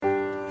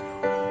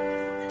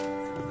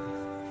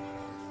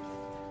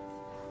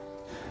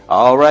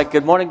All right,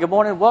 good morning, good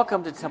morning.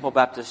 Welcome to Temple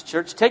Baptist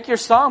Church. Take your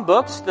song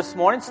books this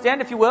morning. Stand,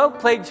 if you will,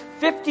 page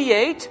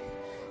 58.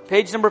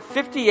 Page number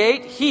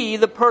 58, He,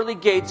 the Pearly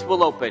Gates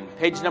Will Open.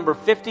 Page number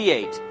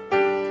 58.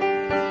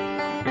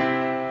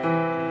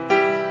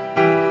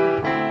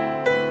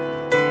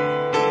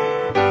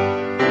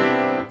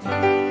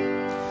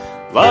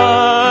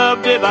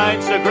 Love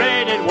divine, so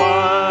great and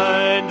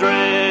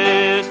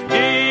wondrous,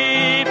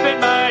 deep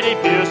and mighty,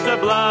 pure,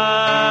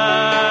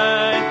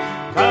 sublime,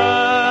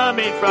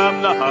 coming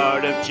from the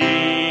heart of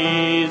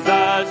Jesus,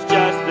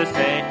 just the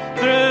same,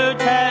 through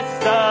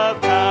tests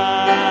of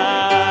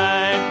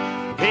time.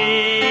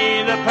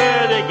 He, the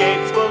pearly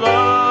gates will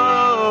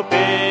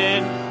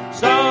open,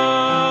 so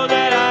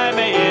that I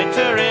may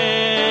enter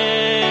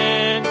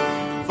in,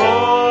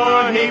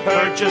 for He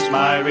purchased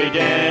my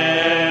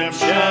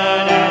redemption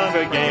and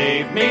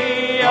forgave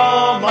me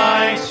all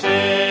my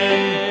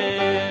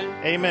sin.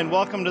 Amen.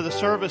 Welcome to the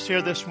service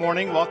here this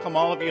morning. Welcome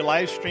all of you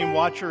live stream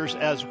watchers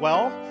as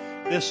well.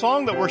 This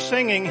song that we're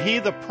singing, He,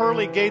 the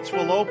Pearly Gates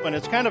Will Open,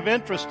 it's kind of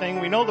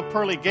interesting. We know the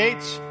pearly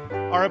gates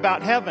are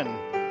about heaven,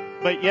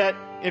 but yet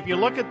if you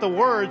look at the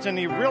words and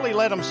you really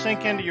let them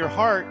sink into your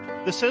heart,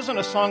 this isn't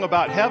a song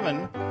about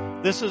heaven.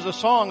 This is a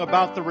song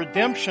about the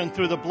redemption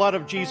through the blood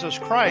of Jesus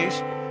Christ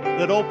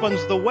that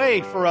opens the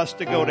way for us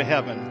to go to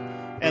heaven.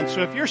 And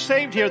so if you're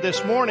saved here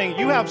this morning,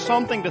 you have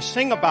something to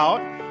sing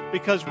about,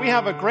 because we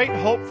have a great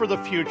hope for the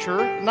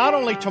future, not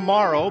only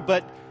tomorrow,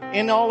 but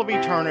in all of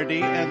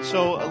eternity. And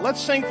so let's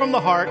sing from the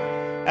heart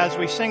as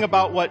we sing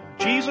about what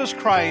Jesus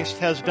Christ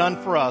has done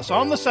for us.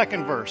 On the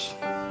second verse.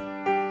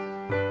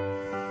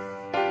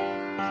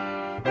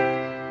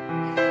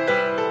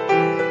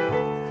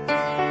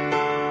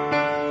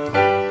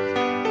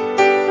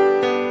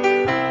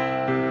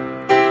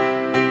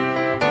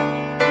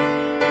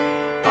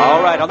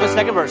 On the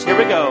second verse, here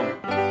we go.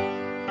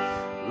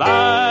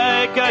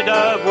 Like a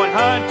dove when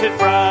hunted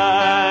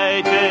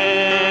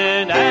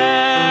frightened,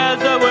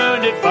 as a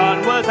wounded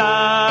fawn was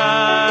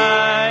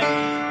I,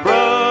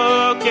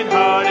 broken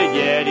hearted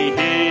yet He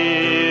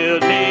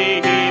healed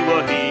me. He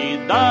will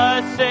heed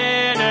the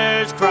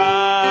sinner's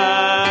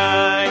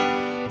cry.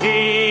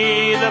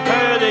 He, the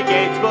pearly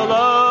gates will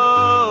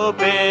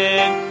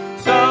open,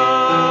 so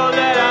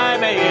that I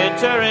may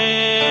enter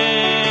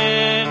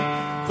in,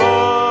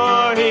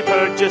 for He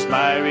purchased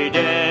my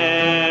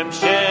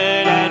redemption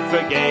and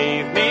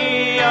forgave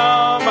me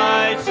all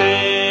my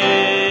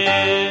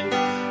sin.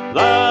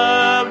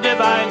 Love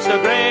divine, so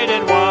great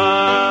and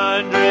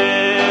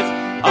wondrous,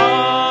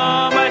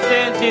 all my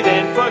sins He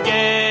then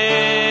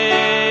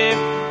forgave.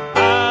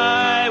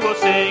 I will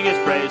sing His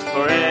praise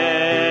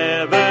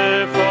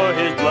forever, for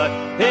His blood,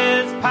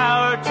 His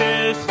power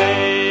to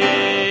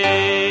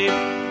save.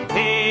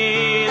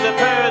 He, the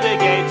pearly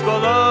gates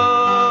will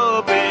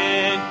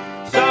open,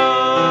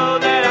 so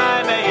that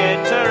I may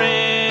enter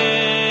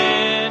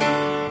in,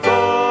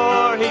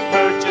 for He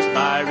purchased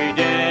my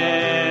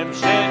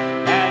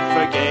redemption and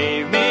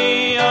forgave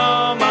me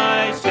all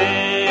my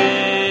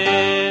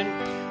sin.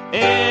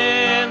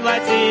 In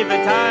life's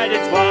eventide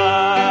and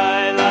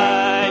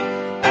twilight,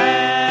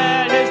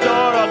 at His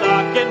door I'll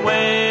knock and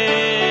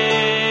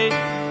wait.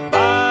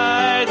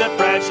 By the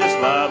precious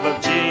love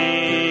of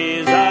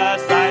Jesus,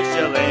 I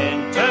shall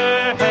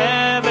enter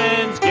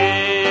heaven's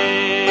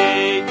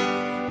gate.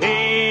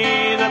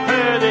 He, the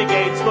pearly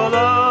gates will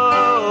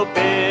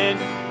open,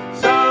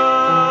 so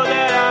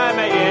that I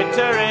may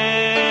enter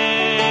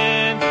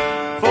in,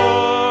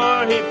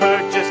 for He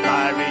purchased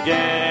my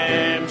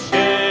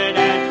redemption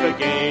and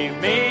forgave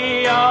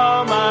me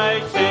all my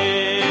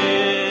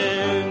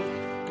sin.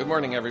 Good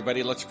morning,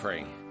 everybody. Let's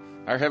pray.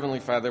 Our Heavenly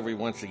Father, we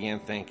once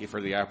again thank You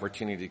for the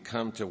opportunity to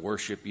come to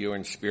worship You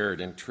in spirit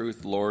and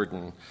truth, Lord.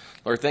 And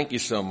Lord, thank You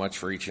so much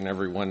for each and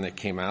every one that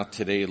came out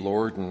today,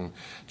 Lord, and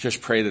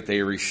just pray that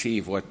they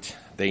receive what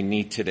they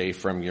need today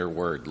from Your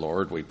word,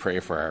 Lord. We pray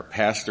for our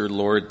pastor,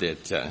 Lord,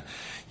 that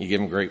You give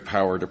him great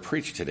power to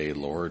preach today,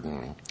 Lord.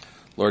 And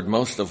Lord,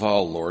 most of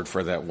all, Lord,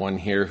 for that one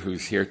here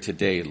who's here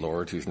today,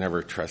 Lord, who's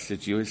never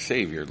trusted You as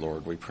Savior,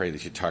 Lord, we pray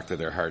that You talk to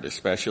their heart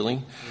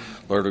especially.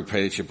 Lord, we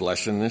pray that You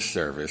bless in this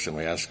service, and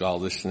we ask all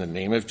this in the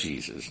name of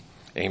Jesus.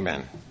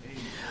 Amen.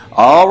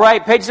 All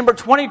right, page number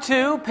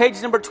 22. Page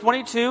number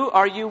 22,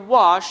 Are You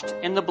Washed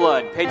in the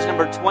Blood? Page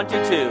number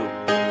 22.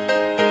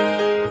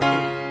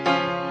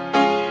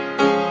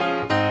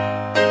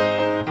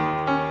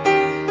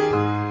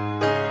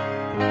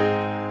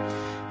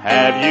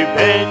 Have you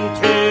been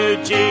to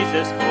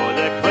Jesus for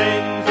the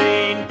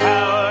cleansing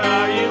power?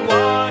 Are you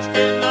washed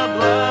in the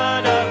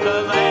blood of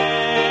the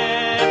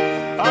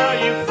Lamb? Are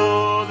you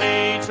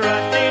fully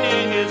trusting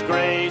in His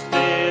grace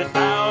this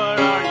hour?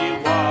 Are you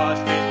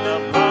washed in the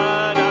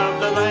blood of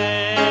the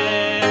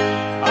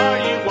Lamb? Are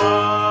you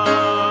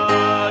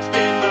washed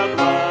in the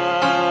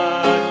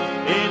blood,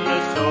 in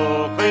the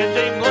soul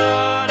cleansing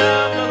blood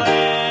of the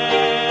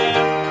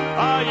Lamb?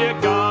 Are your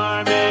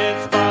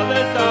garments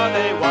spotless? Are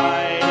they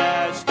white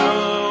as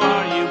snow?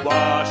 Are you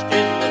washed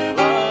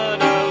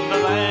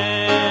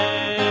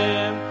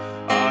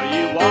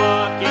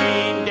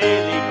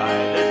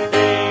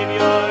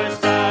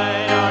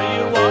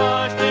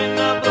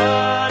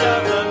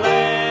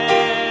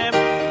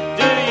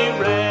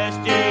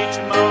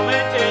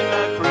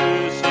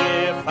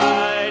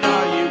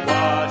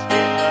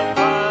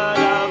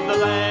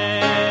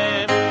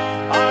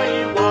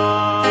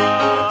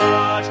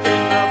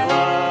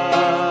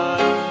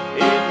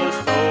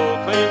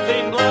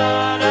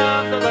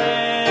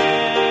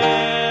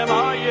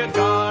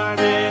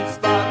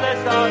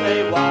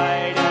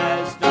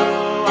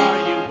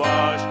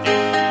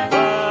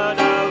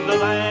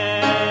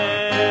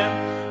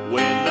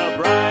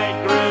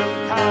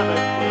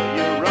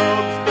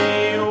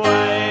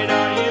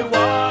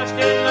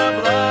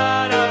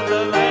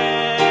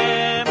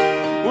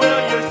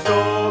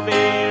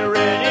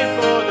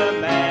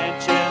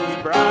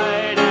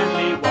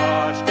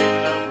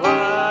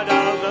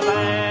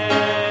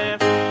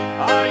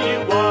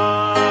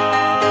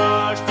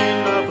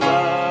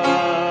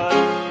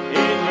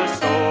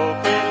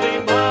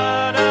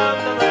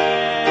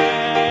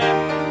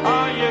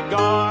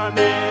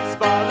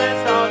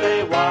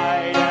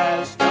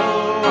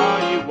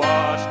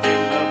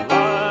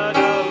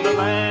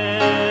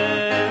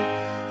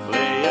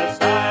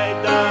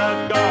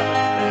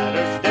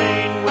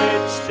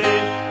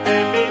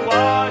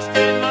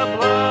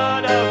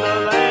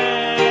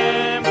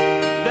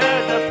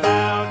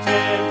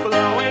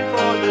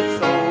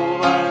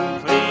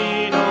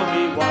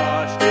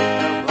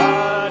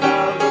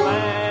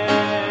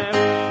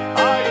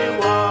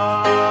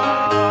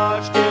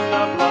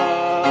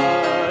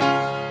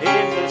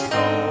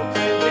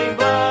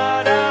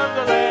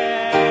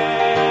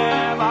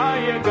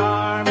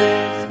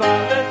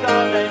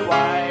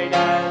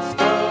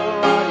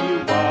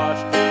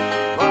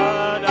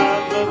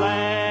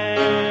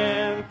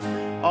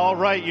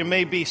right, you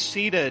may be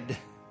seated.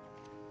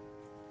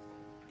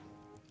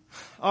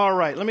 All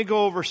right, let me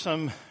go over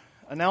some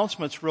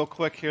announcements real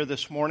quick here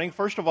this morning.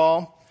 First of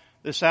all,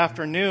 this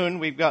afternoon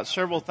we've got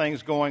several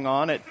things going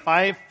on. At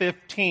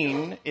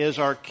 5:15 is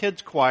our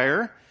kids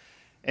choir,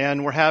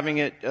 and we're having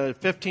it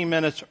 15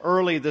 minutes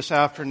early this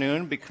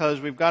afternoon because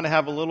we've got to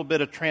have a little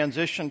bit of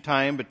transition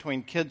time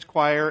between kids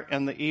choir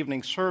and the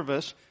evening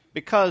service,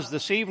 because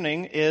this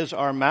evening is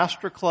our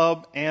Master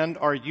Club and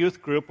our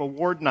youth group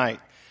award night.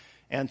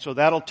 And so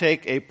that'll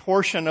take a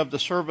portion of the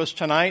service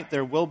tonight.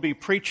 There will be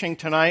preaching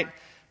tonight.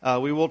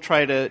 We will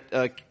try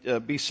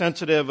to be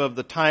sensitive of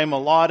the time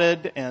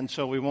allotted, and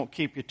so we won't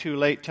keep you too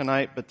late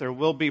tonight, but there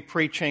will be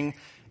preaching.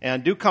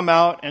 And do come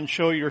out and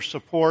show your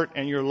support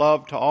and your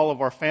love to all of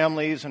our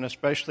families, and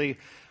especially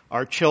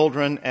our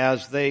children,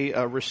 as they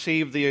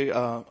receive the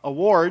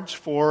awards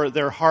for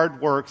their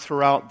hard work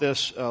throughout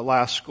this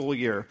last school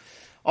year.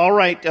 All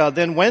right,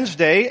 then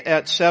Wednesday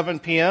at 7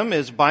 p.m.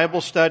 is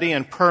Bible study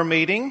and prayer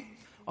meeting.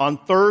 On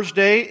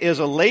Thursday is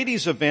a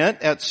ladies' event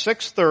at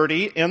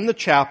 6:30 in the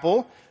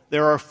chapel.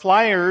 There are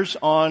flyers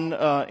on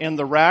in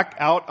the rack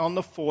out on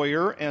the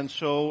foyer, and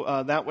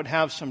so that would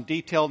have some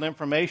detailed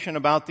information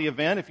about the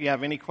event. If you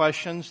have any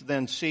questions,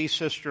 then see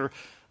Sister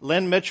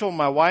Lynn Mitchell,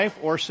 my wife,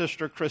 or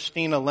Sister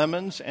Christina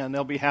Lemons, and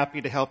they'll be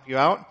happy to help you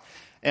out.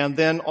 And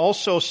then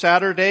also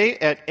Saturday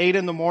at 8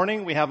 in the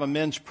morning, we have a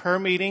men's prayer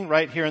meeting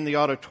right here in the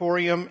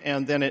auditorium,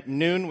 and then at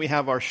noon we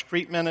have our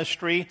street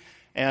ministry.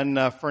 And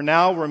for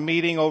now, we're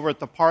meeting over at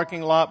the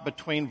parking lot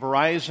between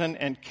Verizon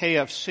and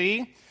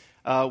KFC.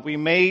 We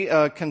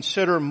may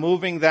consider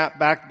moving that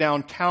back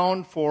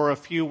downtown for a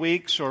few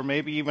weeks or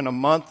maybe even a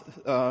month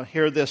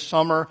here this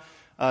summer,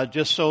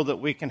 just so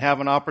that we can have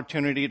an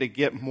opportunity to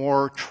get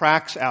more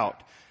tracts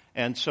out.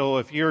 And so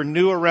if you're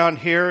new around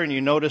here and you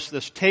notice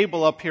this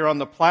table up here on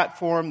the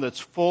platform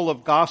that's full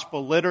of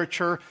gospel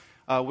literature,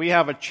 we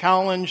have a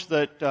challenge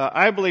that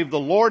I believe the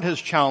Lord has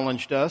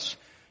challenged us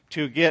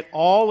to get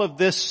all of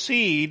this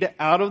seed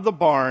out of the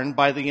barn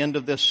by the end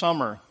of this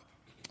summer.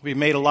 We've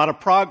made a lot of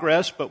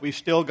progress, but we've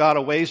still got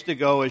a ways to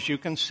go, as you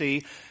can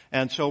see.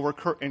 And so we're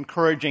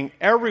encouraging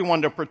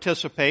everyone to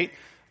participate,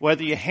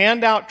 whether you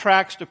hand out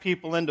tracts to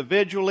people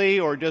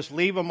individually or just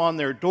leave them on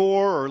their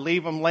door or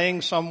leave them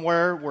laying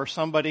somewhere where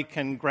somebody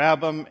can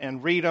grab them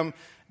and read them.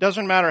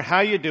 Doesn't matter how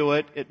you do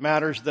it. It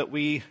matters that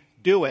we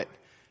do it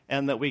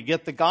and that we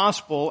get the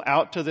gospel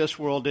out to this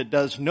world. It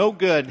does no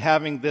good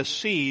having this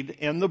seed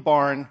in the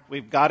barn.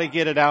 We've got to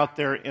get it out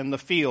there in the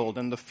field.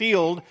 And the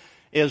field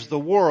is the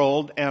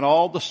world and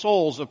all the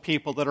souls of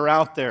people that are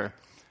out there.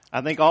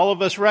 I think all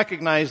of us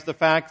recognize the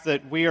fact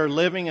that we are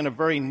living in a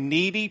very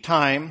needy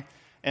time,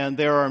 and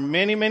there are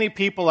many, many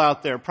people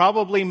out there.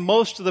 Probably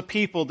most of the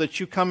people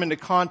that you come into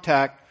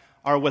contact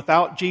are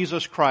without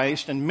Jesus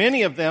Christ, and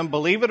many of them,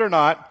 believe it or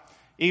not,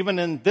 even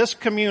in this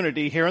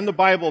community here in the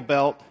Bible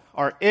Belt,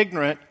 are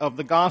ignorant of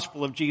the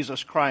gospel of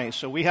Jesus Christ.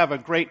 So we have a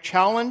great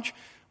challenge.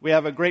 We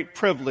have a great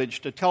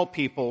privilege to tell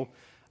people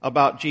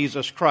about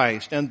Jesus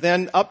Christ. And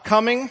then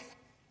upcoming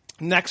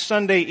next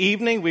Sunday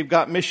evening, we've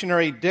got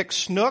missionary Dick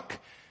Snook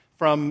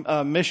from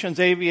Missions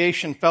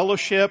Aviation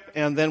Fellowship,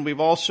 and then we've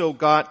also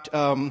got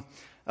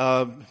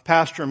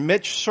Pastor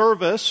Mitch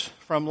Service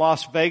from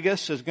Las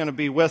Vegas is going to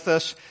be with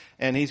us,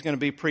 and he's going to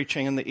be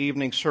preaching in the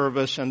evening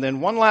service. And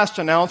then one last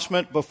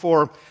announcement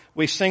before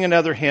we sing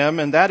another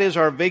hymn, and that is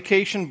our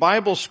Vacation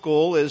Bible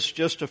School is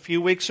just a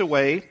few weeks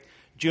away,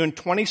 June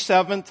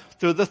 27th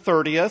through the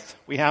 30th.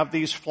 We have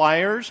these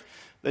flyers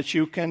that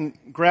you can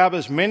grab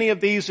as many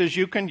of these as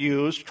you can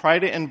use. Try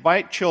to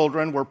invite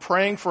children. We're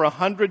praying for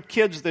 100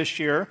 kids this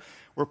year.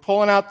 We're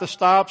pulling out the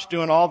stops,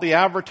 doing all the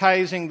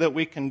advertising that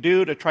we can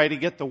do to try to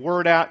get the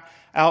word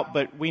out,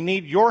 but we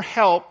need your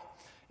help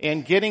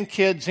in getting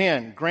kids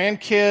in.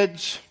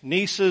 Grandkids,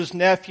 nieces,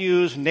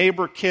 nephews,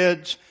 neighbor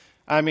kids.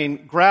 I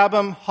mean, grab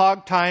them,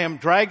 hog tie them,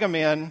 drag them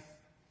in.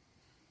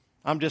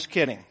 I'm just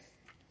kidding.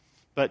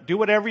 But do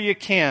whatever you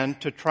can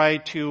to try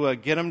to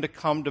get them to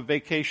come to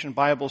Vacation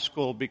Bible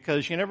School,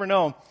 because you never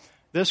know,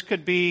 this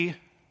could be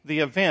the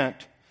event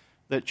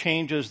that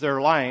changes their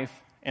life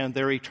and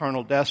their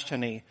eternal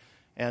destiny.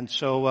 And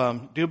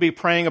so do be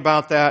praying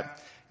about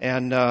that.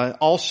 And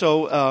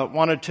also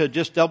wanted to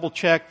just double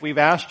check. We've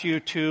asked you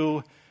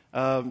to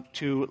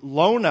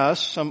loan us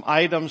some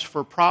items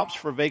for props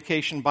for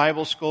Vacation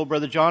Bible School.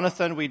 Brother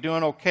Jonathan, we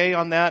doing okay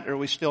on that, or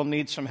we still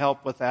need some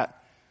help with that?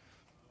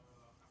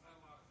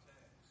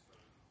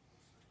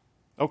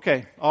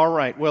 Okay, all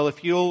right. Well,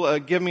 if you'll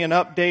give me an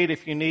update,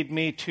 if you need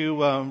me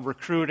to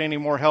recruit any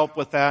more help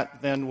with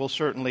that, then we'll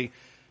certainly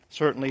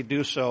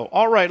do so.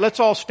 All right, let's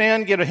all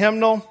stand, get a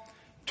hymnal.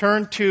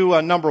 Turn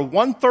to number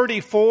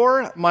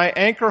 134, My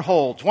Anchor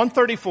Holds.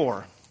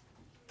 134.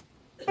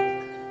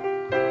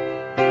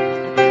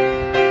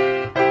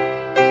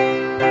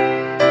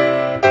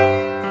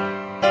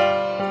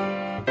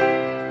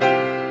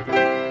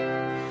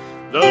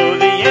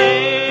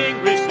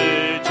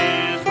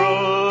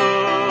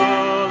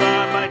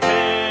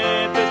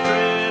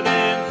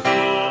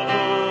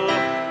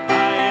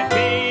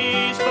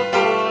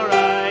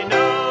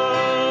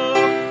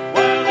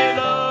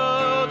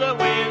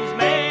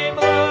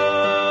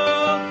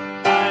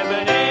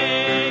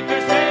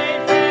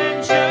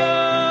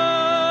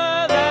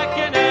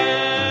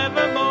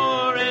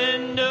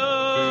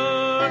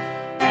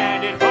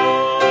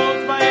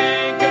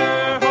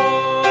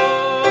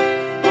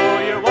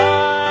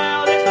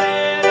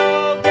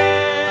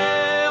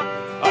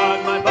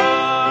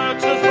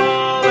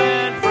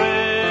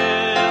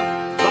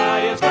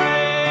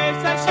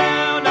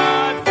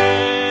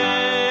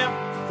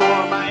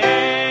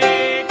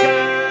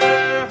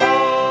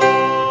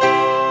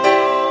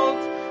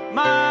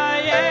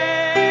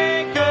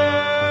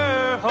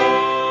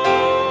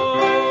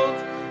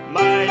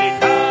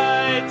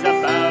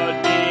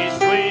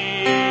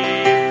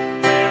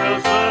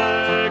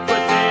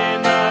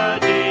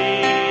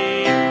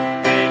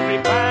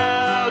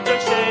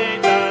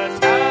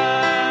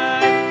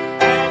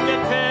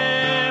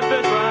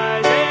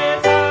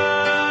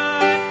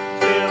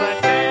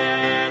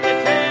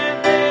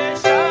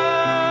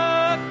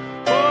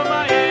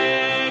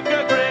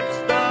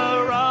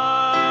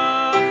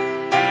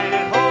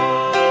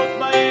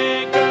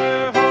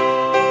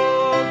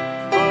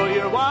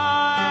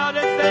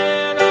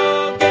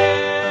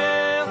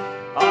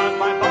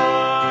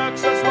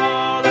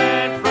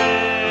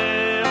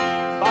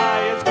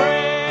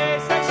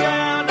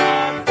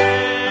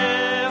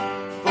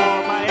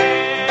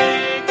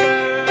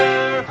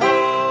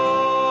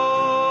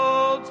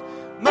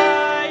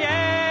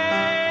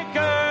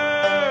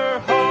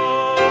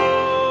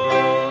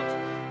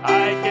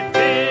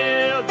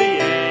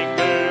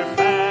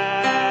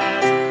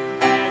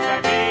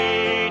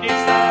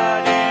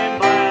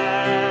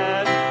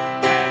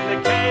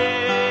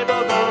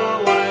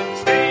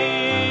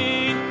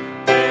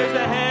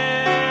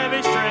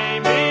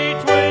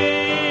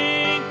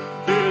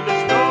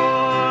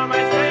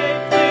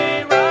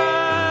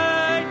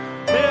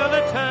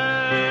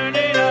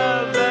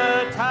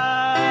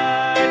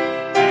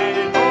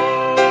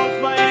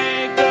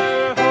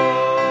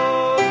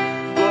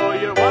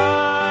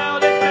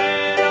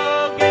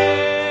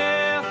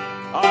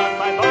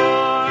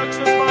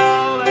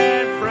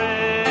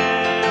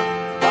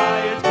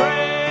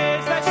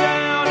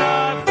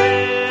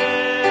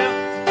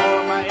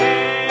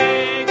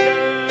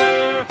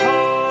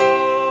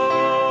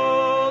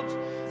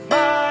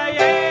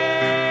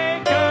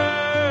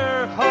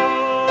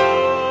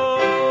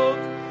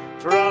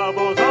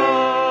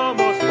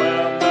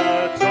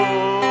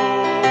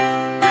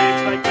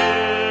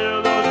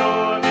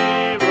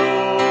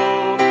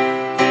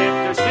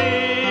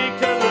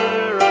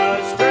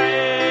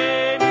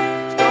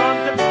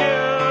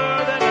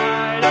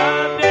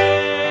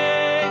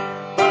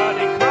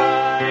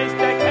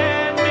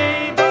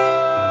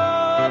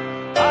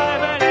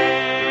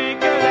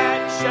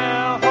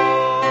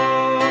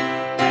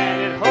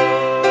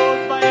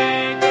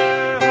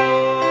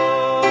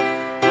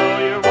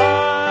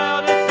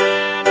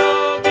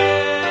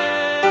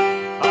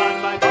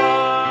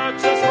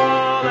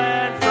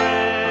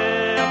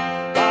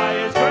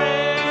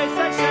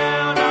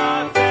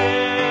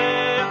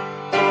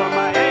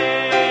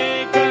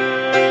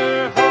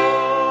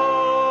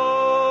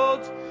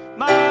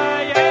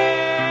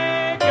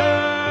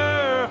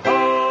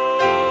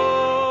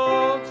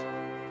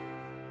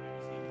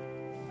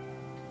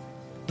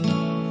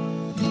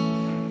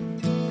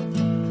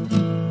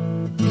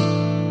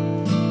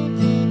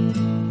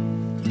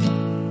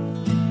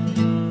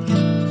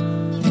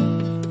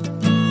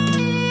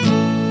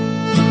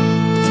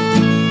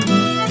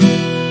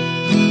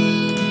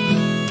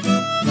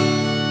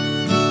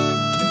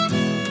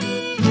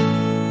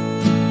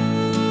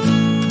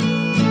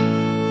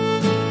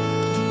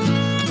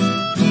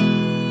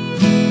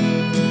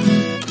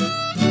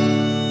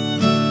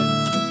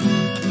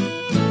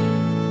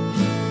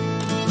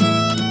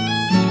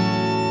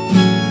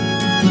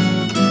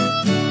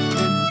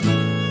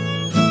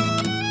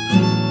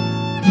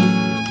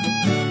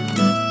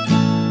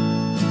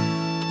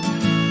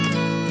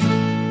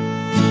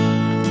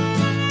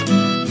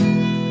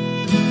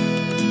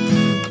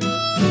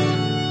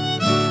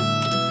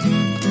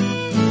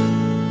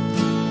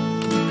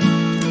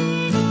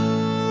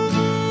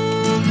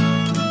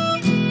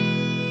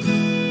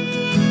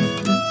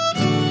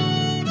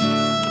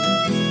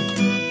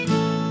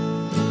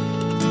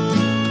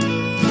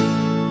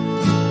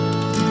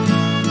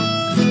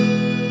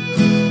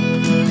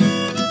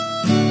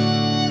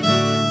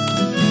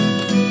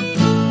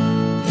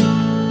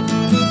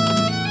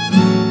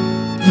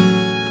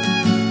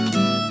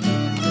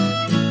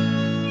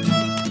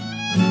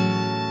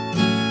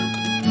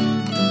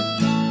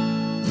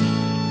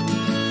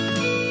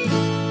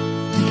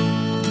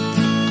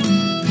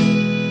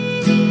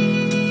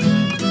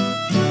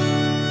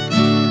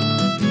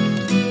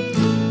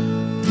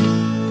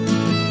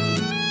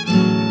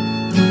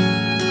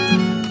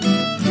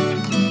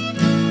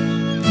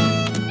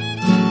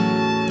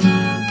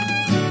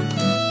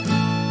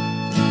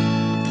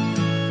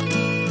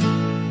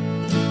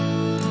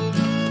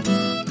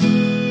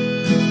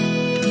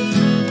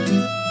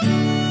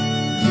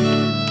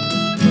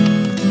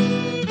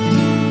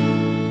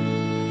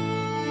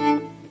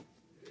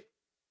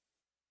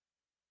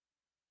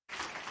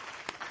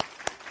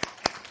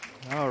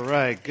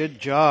 right, good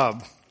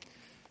job.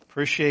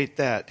 Appreciate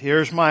that.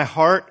 Here's my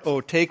heart,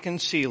 oh take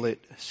and seal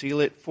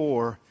it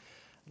for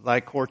thy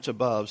courts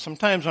above.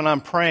 Sometimes when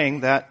I'm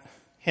praying that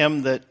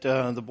hymn that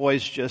the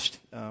boys just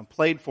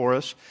played for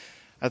us,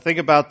 I think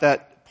about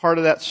that part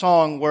of that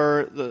song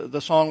where the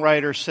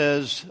songwriter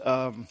says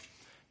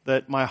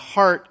that my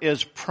heart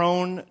is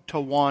prone to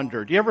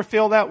wander. Do you ever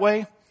feel that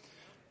way?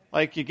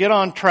 Like you get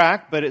on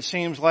track, but it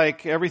seems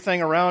like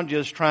everything around you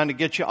is trying to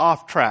get you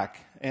off track.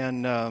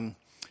 And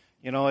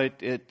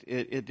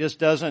it just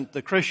doesn't.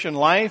 The Christian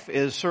life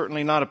is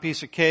certainly not a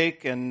piece of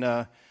cake, and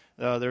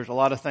there's a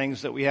lot of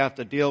things that we have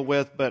to deal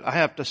with. But I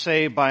have to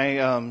say, by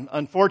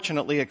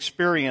unfortunately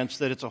experience,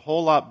 that it's a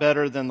whole lot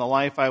better than the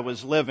life I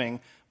was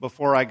living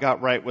before I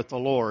got right with the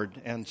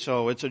Lord. And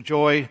so it's a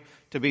joy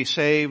to be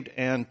saved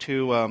and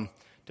to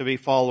be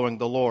following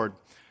the Lord.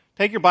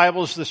 Take your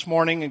Bibles this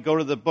morning and go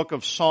to the book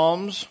of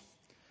Psalms.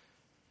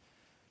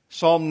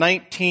 Psalm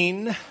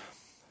 19.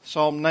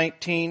 Psalm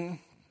 19.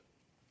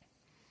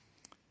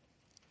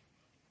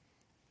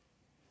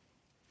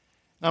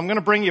 Now I'm going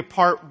to bring you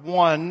part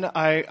one.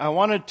 I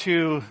wanted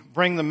to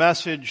bring the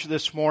message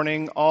this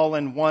morning all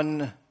in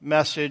one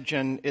message,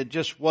 and it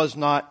just was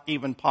not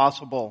even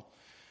possible.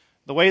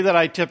 The way that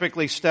I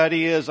typically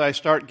study is I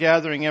start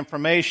gathering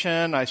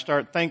information, I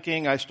start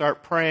thinking, I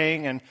start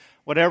praying, and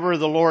whatever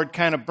the Lord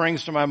kind of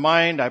brings to my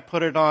mind, I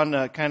put it on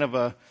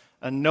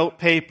a note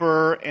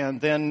paper, and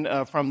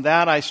then from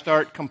that I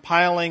start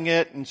compiling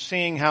it and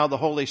seeing how the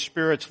Holy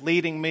Spirit's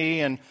leading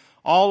me, and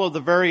all of the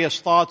various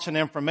thoughts and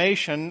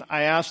information,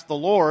 I ask the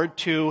Lord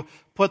to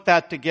put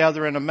that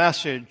together in a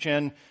message.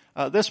 And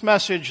this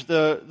message,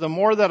 the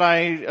more that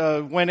I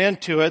went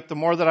into it, the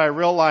more that I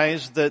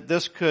realized that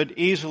this could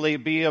easily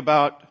be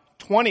about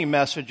 20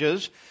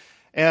 messages.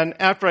 And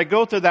after I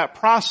go through that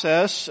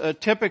process,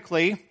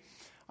 typically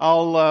a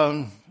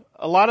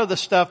lot of the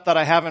stuff that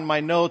I have in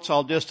my notes,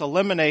 I'll just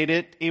eliminate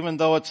it, even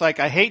though it's like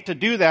I hate to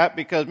do that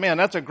because, man,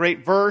 that's a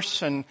great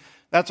verse and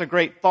that's a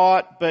great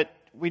thought, but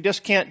we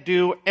just can't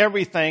do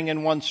everything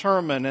in one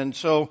sermon. And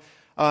so,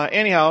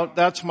 anyhow,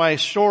 that's my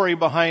story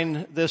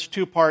behind this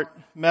two-part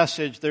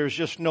message. There's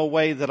just no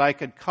way that I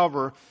could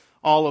cover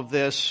all of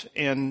this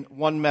in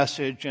one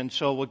message. And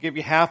so we'll give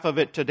you half of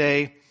it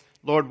today,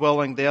 Lord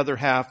willing, the other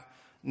half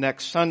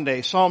next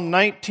Sunday. Psalm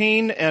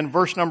 19 and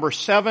verse number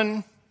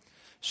 7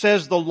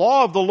 says, "The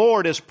law of the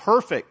Lord is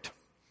perfect,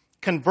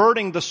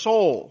 converting the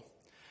soul.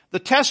 The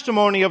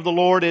testimony of the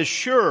Lord is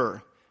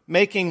sure,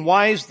 making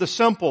wise the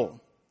simple.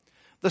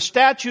 The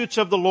statutes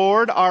of the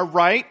Lord are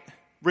right,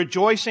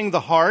 rejoicing the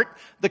heart.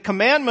 The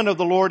commandment of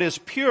the Lord is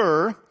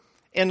pure,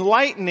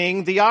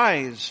 enlightening the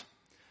eyes.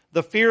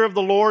 The fear of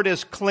the Lord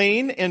is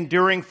clean,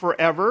 enduring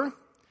forever.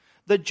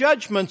 The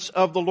judgments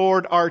of the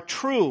Lord are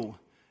true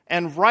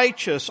and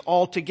righteous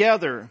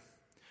altogether.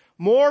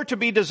 More to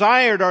be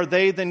desired are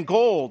they than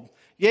gold,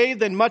 yea,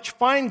 than much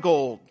fine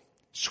gold.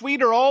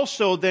 Sweeter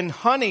also than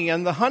honey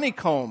and the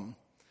honeycomb.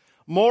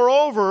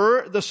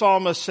 Moreover, the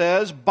psalmist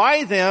says,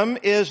 by them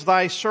is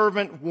thy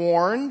servant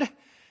warned,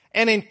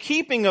 and in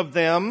keeping of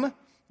them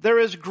there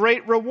is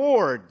great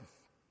reward."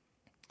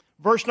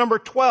 Verse number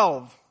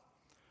 12,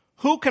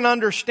 "Who can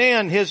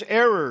understand his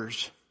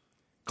errors?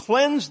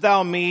 Cleanse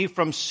thou me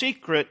from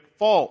secret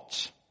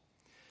faults.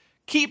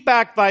 Keep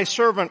back thy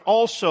servant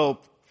also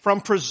from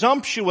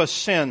presumptuous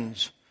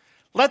sins.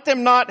 Let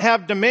them not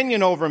have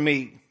dominion over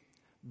me.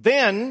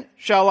 Then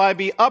shall I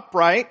be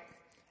upright,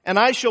 and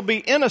I shall be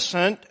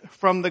innocent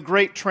from the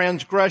great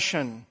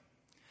transgression.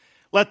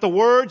 Let the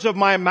words of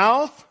my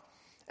mouth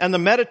and the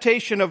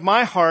meditation of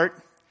my heart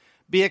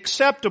be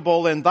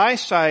acceptable in thy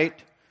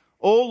sight,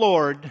 O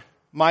Lord,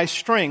 my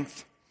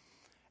strength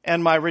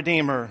and my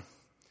Redeemer."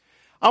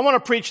 I want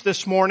to preach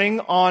this morning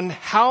on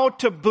how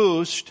to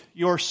boost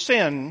your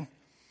sin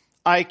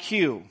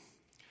IQ.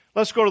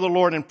 Let's go to the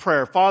Lord in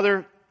prayer.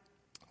 Father,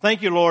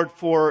 thank you, Lord,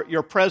 for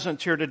your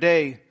presence here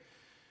today.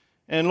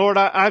 And Lord,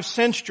 I've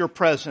sensed your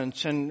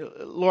presence. And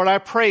Lord, I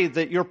pray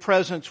that your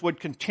presence would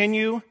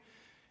continue.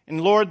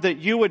 And Lord, that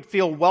you would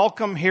feel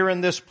welcome here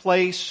in this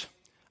place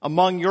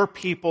among your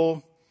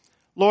people.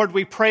 Lord,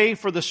 we pray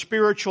for the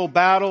spiritual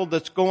battle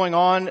that's going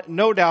on,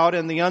 no doubt,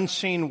 in the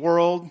unseen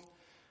world.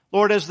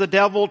 Lord, as the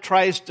devil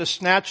tries to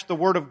snatch the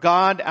word of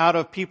God out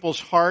of people's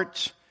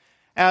hearts,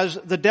 as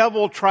the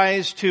devil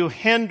tries to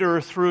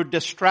hinder through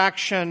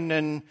distraction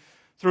and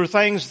through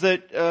things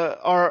that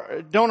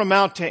don't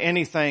amount to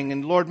anything.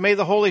 And Lord, may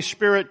the Holy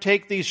Spirit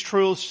take these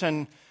truths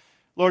and,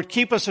 Lord,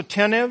 keep us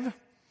attentive.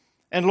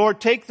 And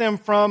Lord, take them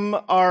from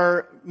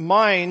our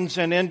minds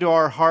and into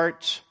our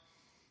hearts.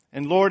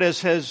 And Lord,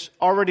 as has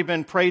already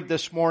been prayed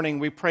this morning,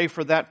 we pray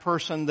for that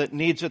person that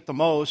needs it the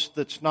most,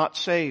 that's not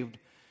saved.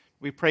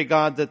 We pray,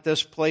 God, that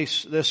this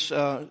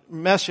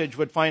message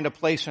would find a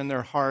place in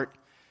their heart,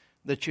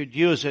 that you'd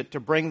use it to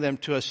bring them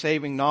to a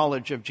saving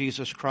knowledge of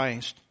Jesus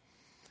Christ.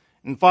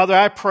 And Father,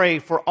 I pray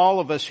for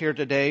all of us here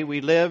today. We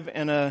live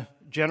in a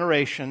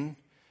generation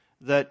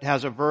that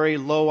has a very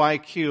low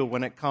IQ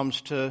when it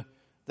comes to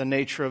the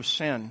nature of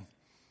sin.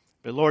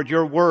 But Lord,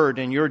 your word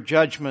and your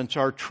judgments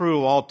are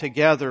true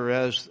altogether,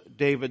 as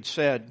David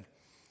said.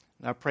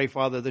 And I pray,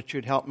 Father, that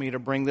you'd help me to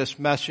bring this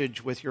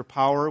message with your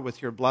power,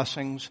 with your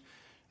blessings,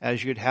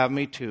 as you'd have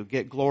me to.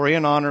 Get glory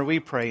and honor, we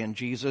pray, in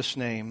Jesus'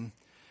 name.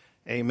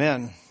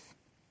 Amen.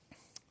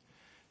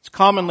 It's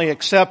commonly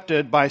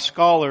accepted by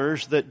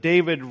scholars that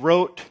David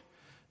wrote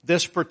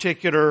this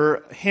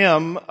particular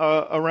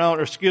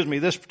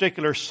this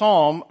particular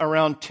psalm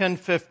around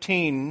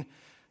 1015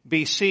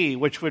 BC,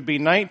 which would be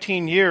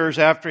 19 years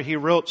after he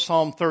wrote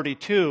Psalm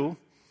 32,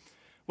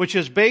 which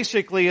is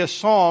basically a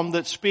psalm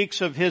that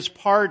speaks of his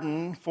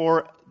pardon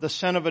for the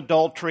sin of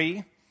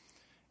adultery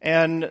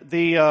and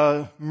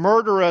the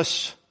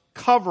murderous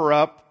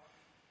cover-up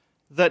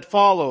that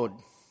followed.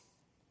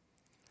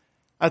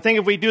 I think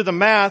if we do the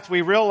math,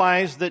 we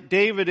realize that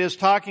David is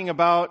talking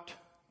about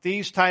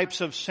these types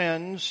of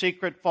sins,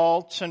 secret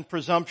faults and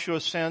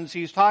presumptuous sins.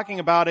 He's talking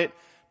about it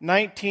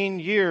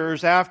 19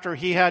 years after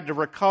he had to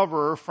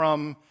recover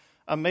from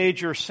a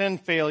major sin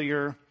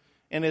failure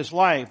in his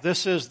life.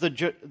 This is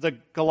the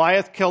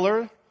Goliath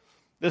killer.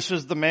 This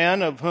is the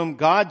man of whom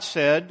God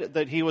said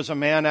that he was a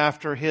man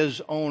after his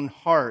own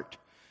heart.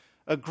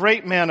 A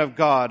great man of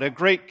God, a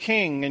great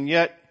king, and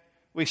yet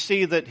we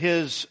see that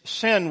his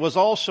sin was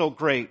also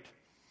great.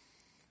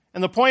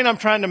 And the point I'm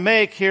trying to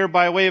make here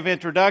by way of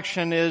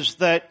introduction is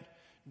that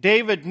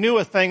David knew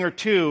a thing or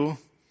two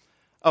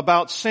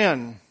about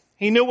sin.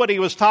 He knew what he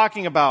was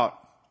talking about.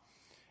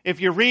 If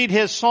you read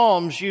his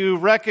Psalms, you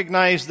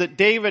recognize that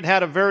David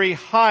had a very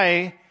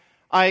high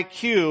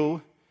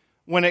IQ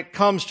when it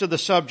comes to the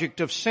subject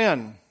of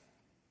sin.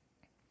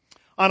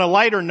 On a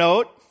lighter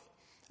note,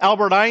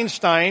 Albert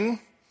Einstein,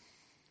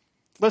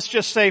 let's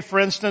just say, for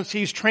instance,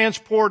 he's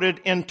transported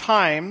in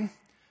time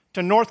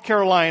to North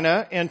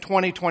Carolina in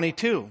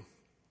 2022.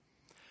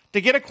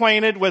 To get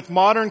acquainted with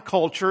modern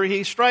culture,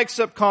 he strikes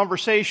up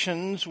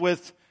conversations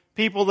with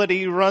people that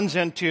he runs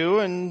into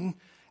and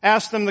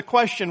asks them the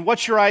question,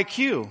 what's your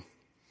IQ?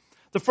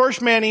 The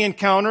first man he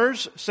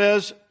encounters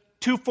says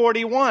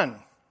 241.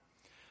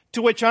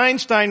 To which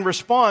Einstein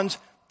responds,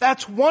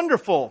 that's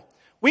wonderful.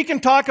 We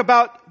can talk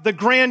about the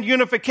grand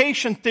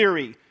unification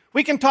theory.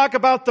 We can talk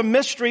about the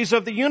mysteries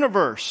of the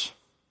universe.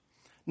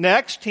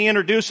 Next, he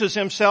introduces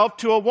himself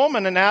to a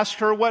woman and asks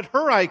her what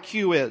her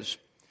IQ is.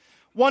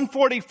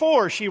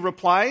 144, she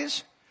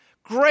replies.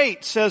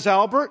 Great, says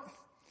Albert.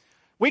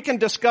 We can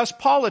discuss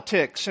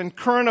politics and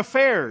current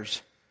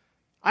affairs.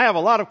 I have a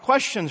lot of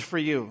questions for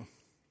you.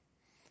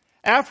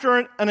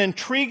 After an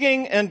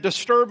intriguing and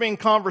disturbing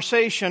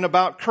conversation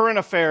about current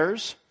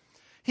affairs,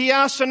 he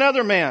asks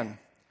another man,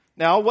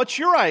 now, what's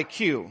your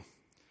IQ?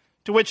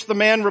 To which the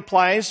man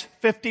replies,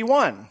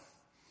 51.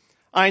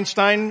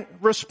 Einstein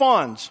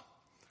responds,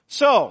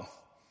 so,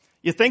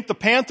 you think the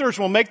Panthers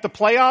will make the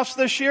playoffs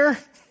this year?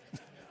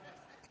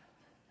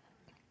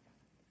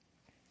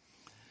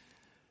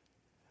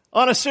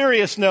 On a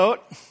serious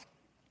note,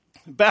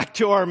 back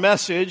to our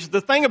message, the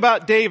thing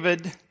about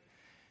David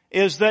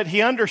is that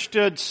he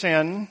understood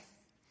sin,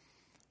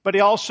 but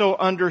he also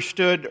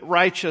understood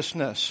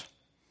righteousness.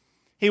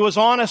 He was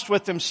honest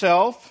with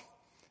himself,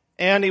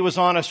 and he was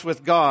honest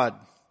with God.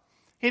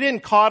 He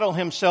didn't coddle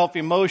himself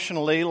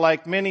emotionally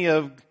like many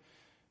of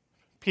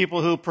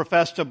people who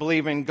profess to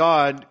believe in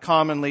God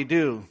commonly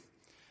do.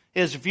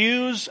 His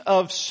views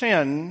of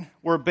sin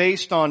were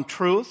based on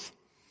truth,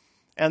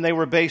 and they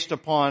were based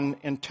upon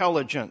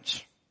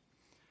intelligence.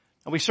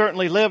 And we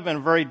certainly live in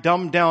a very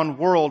dumbed-down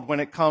world when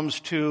it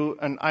comes to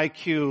an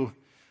IQ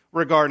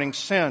regarding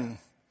sin.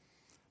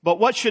 But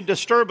what should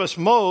disturb us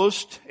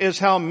most is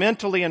how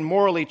mentally and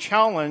morally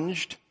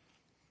challenged,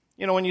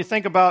 when you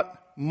think about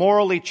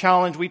morally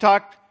challenged, we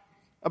talk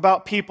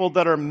about people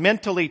that are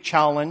mentally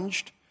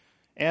challenged,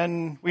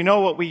 and we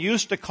know what we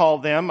used to call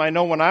them. I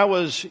know when I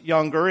was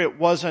younger, it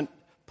wasn't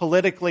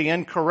politically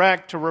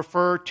incorrect to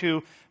refer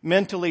to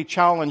mentally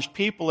challenged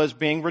people as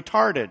being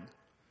retarded.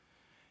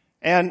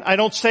 And I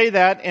don't say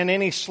that in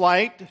any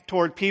slight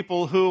toward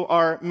people who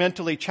are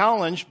mentally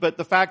challenged, but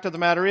the fact of the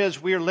matter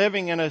is we are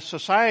living in a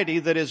society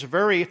that is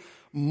very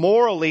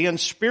morally and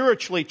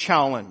spiritually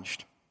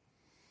challenged.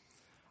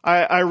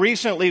 I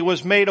recently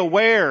was made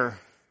aware,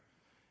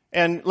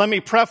 and let me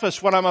preface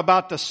what I'm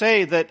about to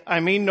say, that I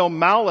mean no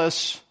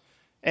malice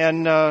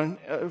and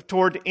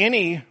toward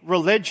any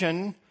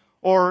religion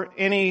or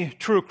any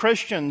true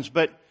Christians,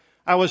 but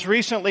I was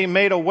recently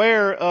made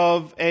aware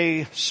of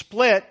a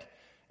split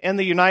in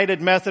the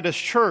United Methodist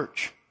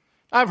Church.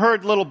 I've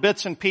heard little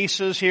bits and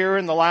pieces here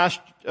in the last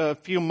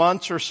few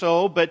months or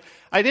so, but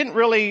I didn't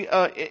really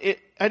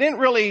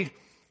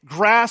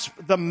grasp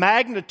the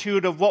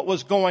magnitude of what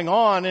was going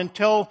on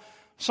until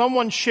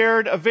someone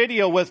shared a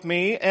video with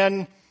me,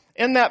 and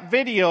in that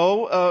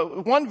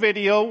video, one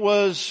video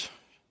was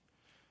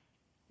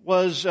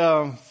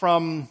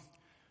from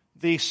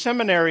the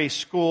seminary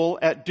school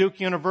at Duke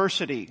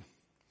University,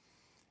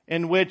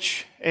 in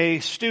which a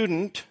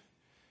student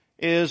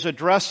is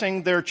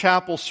addressing their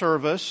chapel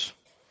service,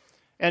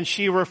 and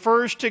she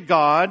refers to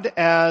God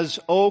as,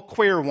 "O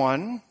queer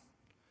one,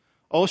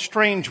 O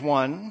strange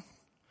one,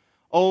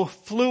 O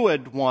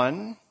fluid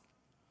one,"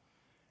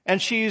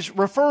 And she's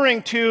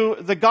referring to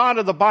the God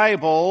of the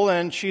Bible,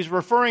 and she's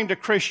referring to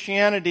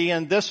Christianity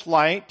in this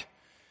light,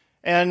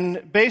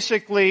 and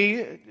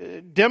basically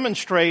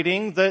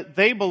demonstrating that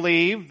they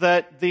believe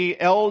that the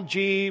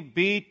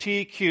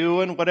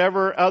LGBTQ and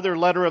whatever other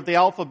letter of the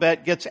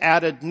alphabet gets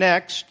added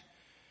next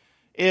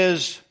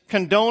is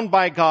condoned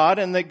by God,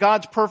 and that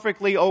God's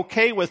perfectly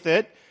okay with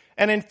it.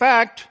 And in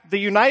fact, the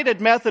United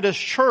Methodist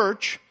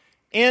Church,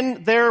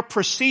 in their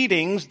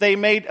proceedings, they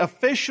made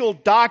official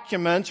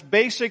documents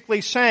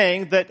basically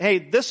saying that, hey,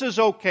 this is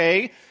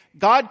okay,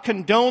 God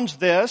condones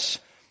this,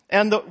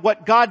 and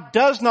what God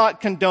does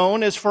not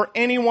condone is for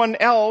anyone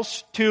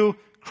else to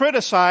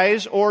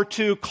criticize or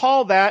to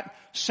call that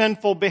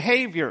sinful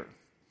behavior.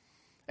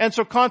 And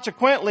so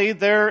consequently,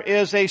 there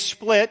is a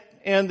split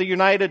in the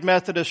United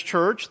Methodist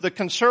Church. The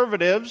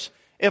conservatives,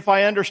 if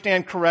I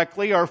understand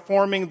correctly, are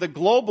forming the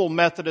Global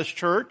Methodist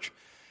Church.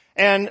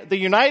 And the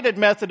United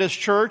Methodist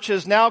Church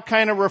is now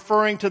kind of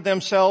referring to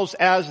themselves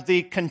as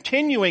the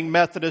Continuing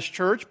Methodist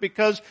Church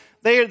because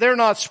they're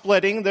not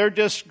splitting. They're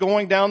just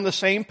going down the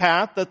same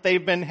path that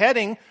they've been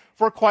heading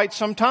for quite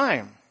some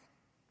time.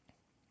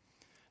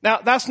 Now,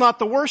 that's not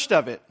the worst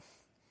of it.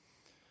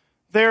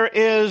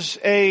 There's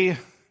a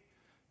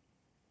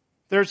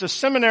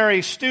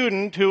seminary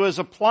student who is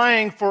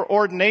applying for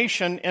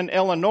ordination in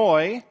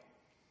Illinois,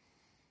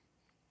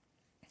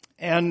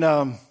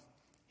 and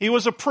he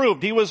was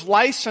approved. He was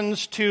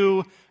licensed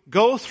to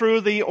go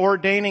through the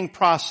ordaining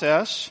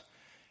process.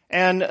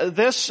 And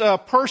this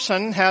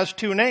person has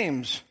two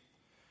names.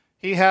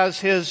 He has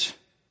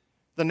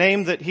the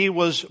name that he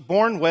was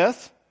born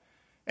with,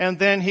 and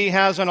then he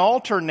has an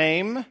alter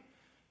name,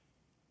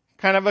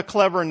 kind of a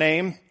clever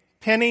name,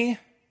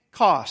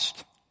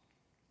 Pentecost.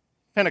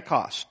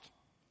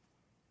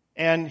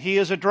 And he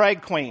is a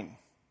drag queen.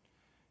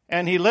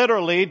 And he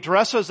literally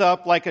dresses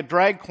up like a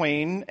drag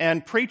queen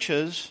and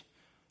preaches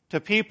to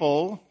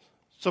people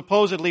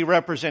supposedly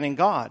representing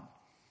God.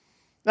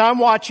 Now, I'm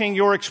watching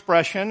your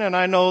expression, and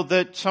I know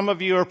that some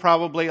of you are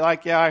probably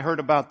like, yeah, I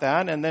heard about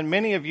that. And then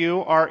many of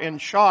you are in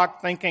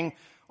shock thinking,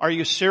 are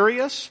you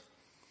serious?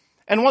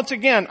 And once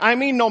again, I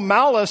mean no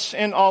malice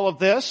in all of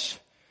this,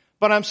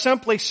 but I'm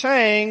simply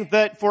saying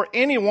that for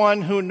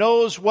anyone who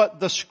knows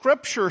what the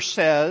Scripture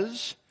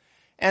says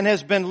and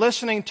has been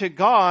listening to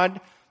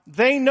God,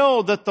 they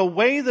know that the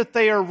way that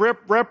they are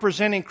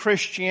representing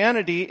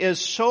Christianity is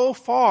so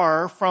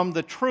far from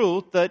the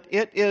truth that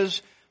it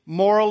is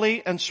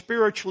morally and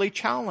spiritually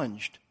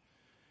challenged.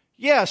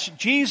 Yes,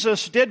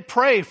 Jesus did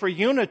pray for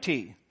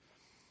unity,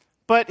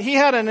 but he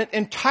had an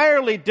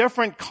entirely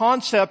different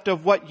concept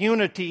of what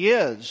unity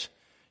is.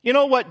 You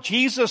know what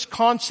Jesus'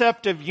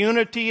 concept of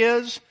unity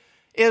is?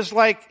 Is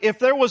like if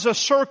there was a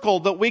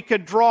circle that we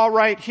could draw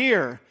right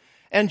here,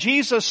 and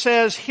Jesus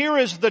says, here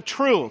is the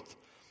truth.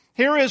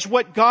 Here is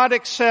what God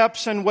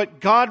accepts and what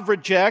God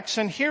rejects,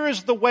 and here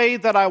is the way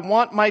that I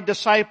want my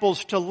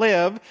disciples to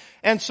live.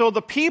 And so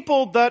the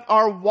people that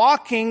are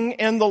walking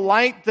in the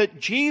light that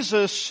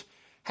Jesus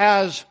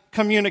has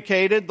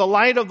communicated, the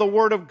light of the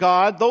Word of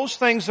God, those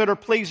things that are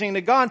pleasing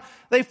to God,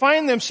 they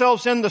find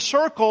themselves in the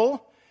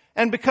circle,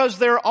 and because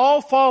they're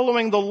all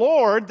following the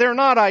Lord, they're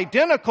not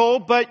identical,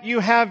 but you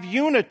have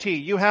unity,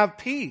 you have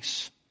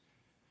peace.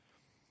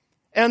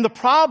 And the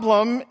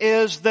problem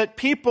is that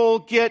people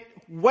get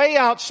way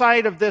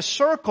outside of this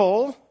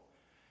circle,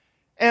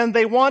 and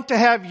they want to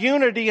have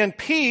unity and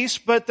peace,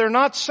 but they're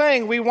not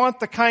saying we want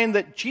the kind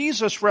that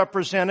Jesus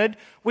represented.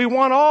 We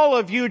want all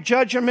of you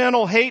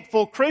judgmental,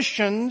 hateful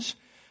Christians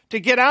to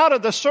get out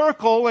of the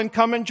circle and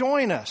come and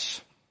join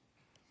us.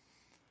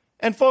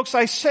 And folks,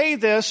 I say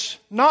this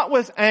not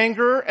with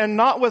anger and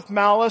not with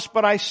malice,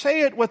 but I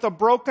say it with a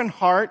broken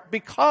heart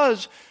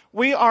because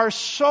we are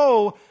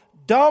so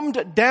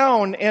dumbed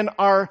down in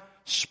our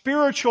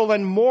spiritual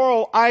and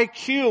moral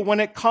IQ when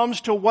it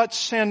comes to what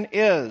sin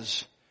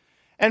is.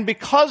 And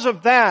because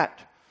of that,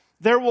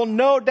 there will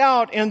no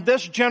doubt in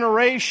this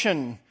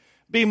generation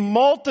be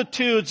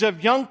multitudes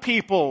of young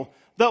people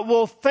that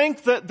will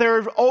think that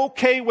they're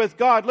okay with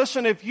God.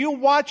 Listen, if you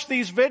watch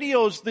these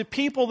videos, the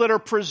people that are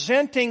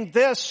presenting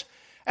this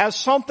as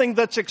something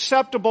that's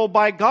acceptable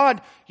by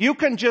God, you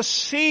can just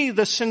see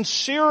the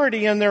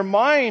sincerity in their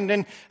mind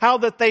and how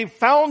that they've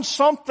found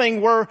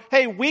something where,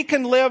 hey, we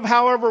can live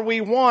however we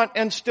want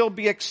and still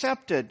be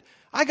accepted.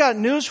 I got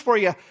news for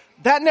you.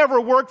 That never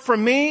worked for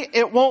me,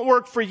 it won't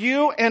work for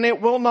you, and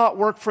it will not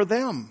work for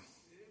them.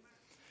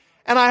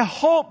 And I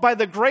hope by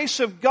the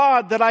grace of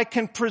God that I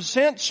can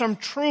present some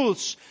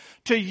truths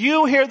to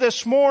you here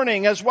this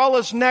morning as well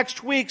as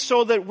next week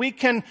so that we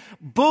can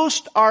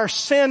boost our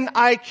sin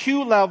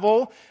IQ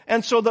level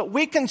and so that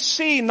we can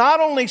see not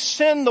only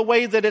sin the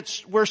way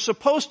that we're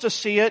supposed to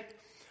see it,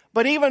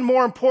 but even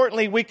more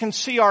importantly, we can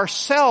see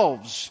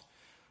ourselves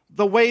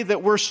the way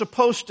that we're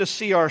supposed to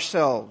see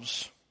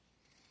ourselves.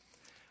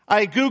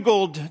 I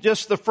Googled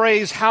just the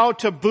phrase, how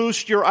to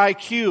boost your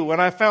IQ,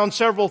 and I found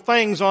several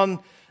things on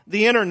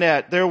the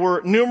internet. There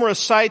were numerous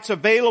sites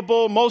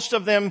available. Most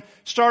of them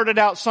started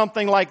out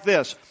something like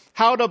this.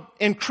 How to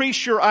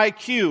increase your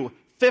IQ,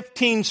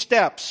 15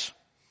 steps.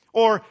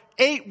 Or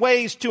 8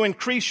 ways to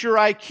increase your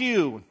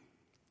IQ.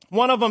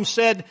 One of them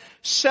said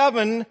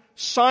 7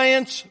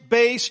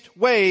 science-based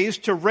ways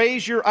to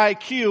raise your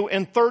IQ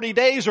in 30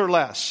 days or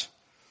less.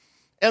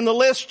 And the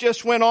list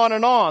just went on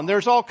and on.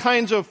 There's all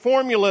kinds of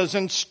formulas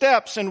and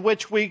steps in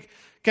which we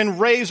can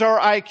raise our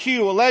IQ,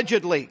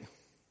 allegedly.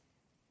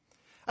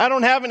 I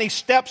don't have any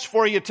steps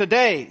for you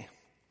today,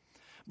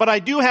 but I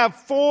do have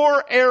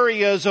 4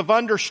 areas of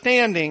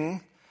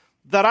understanding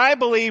that I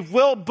believe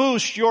will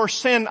boost your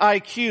sin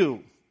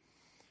IQ.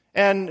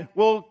 And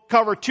we'll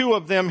cover 2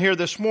 of them here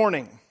this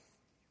morning.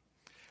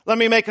 Let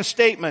me make a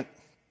statement.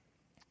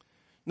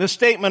 This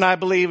statement, I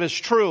believe, is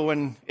true,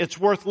 and it's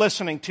worth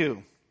listening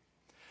to.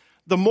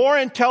 The more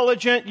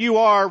intelligent you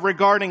are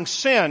regarding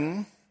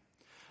sin,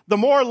 the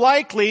more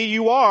likely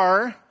you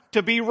are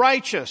to be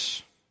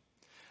righteous.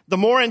 The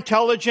more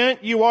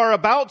intelligent you are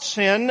about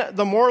sin,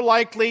 the more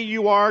likely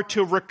you are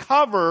to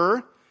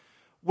recover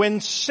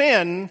when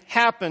sin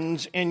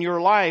happens in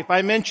your life.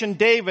 I mentioned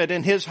David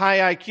and his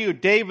high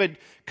IQ. David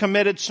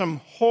committed some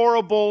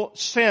horrible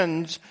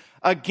sins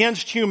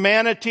against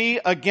humanity,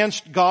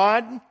 against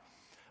God.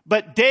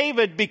 But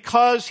David,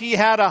 because he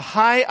had a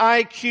high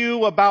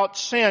IQ about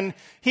sin,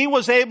 he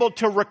was able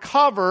to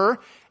recover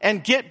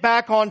and get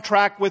back on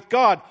track with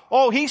God.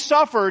 Oh, he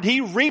suffered, he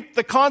reaped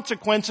the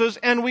consequences,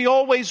 and we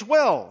always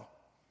will.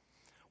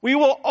 We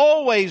will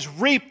always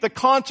reap the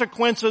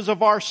consequences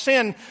of our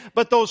sin,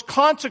 but those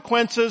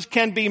consequences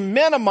can be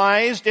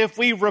minimized if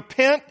we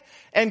repent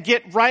and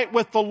get right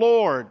with the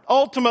Lord.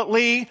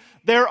 Ultimately,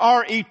 there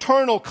are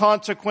eternal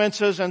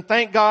consequences, and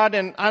thank God,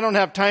 and I don't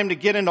have time to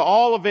get into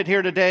all of it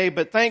here today,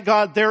 but thank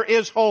God there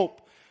is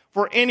hope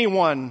for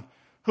anyone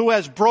who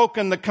has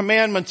broken the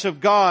commandments of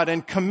God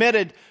and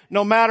committed,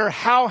 no matter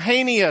how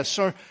heinous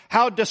or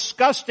how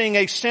disgusting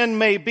a sin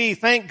may be.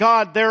 Thank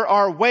God there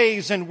are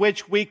ways in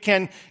which we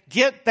can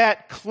get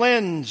that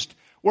cleansed,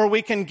 where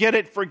we can get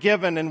it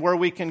forgiven, and where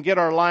we can get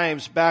our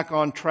lives back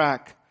on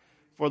track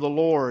for the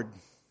Lord.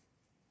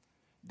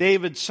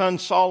 David's son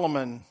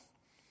Solomon,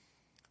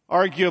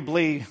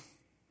 arguably,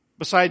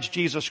 besides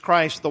Jesus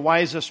Christ, the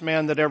wisest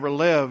man that ever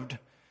lived,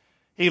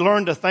 he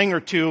learned a thing or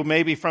two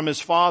maybe from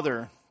his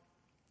father.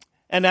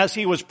 And as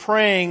he was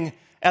praying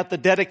at the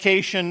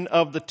dedication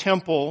of the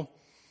temple,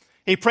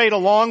 he prayed a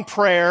long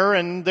prayer,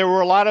 and there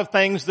were a lot of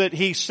things that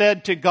he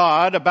said to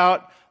God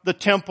about the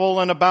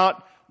temple and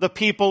about the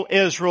people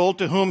Israel,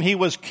 to whom he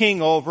was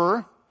king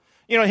over.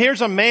 You know,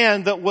 here's a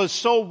man that was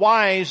so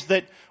wise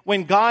that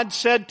when God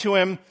said to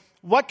him,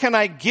 "What can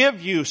I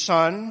give you,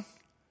 son?"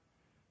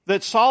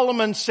 that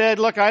Solomon said,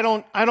 "Look, I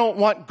don't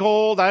want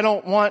gold. I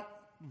don't want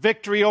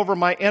victory over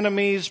my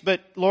enemies, but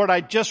Lord,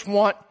 I just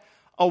want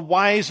a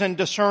wise and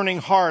discerning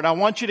heart. I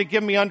want you to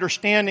give me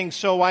understanding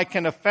so I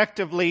can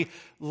effectively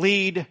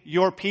lead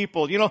your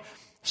people." You know,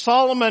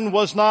 Solomon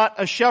was not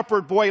a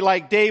shepherd boy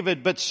like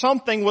David, but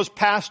something was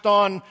passed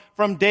on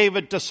from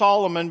David to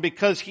Solomon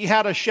because he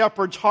had a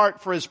shepherd's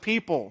heart for his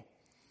people.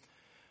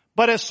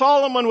 But as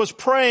Solomon was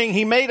praying,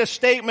 he made a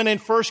statement in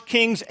 1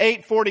 Kings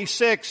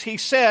 8:46. He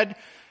said,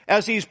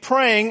 as he's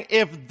praying,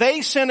 "If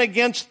they sin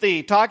against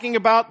thee," talking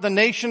about the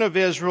nation of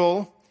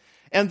Israel,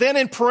 and then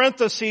in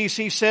parentheses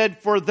he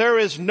said, "For there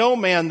is no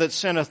man that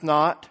sinneth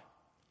not."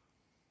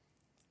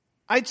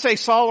 I'd say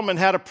Solomon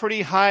had a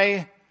pretty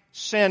high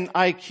sin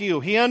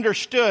IQ. He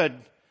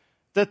understood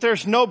that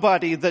there's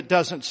nobody that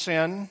doesn't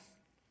sin.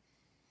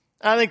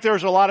 I think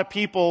there's a lot of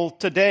people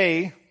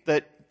today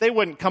that they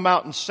wouldn't come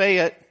out and say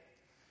it,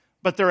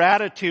 but their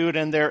attitude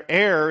and their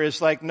air is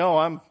like, "No,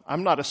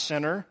 I'm not a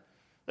sinner.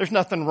 There's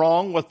nothing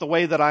wrong with the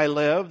way that I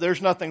live.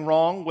 There's nothing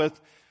wrong with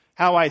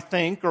how I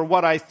think or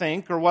what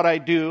I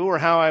do or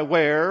how I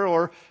wear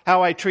or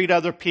how I treat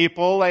other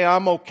people. Hey,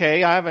 I'm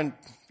okay. I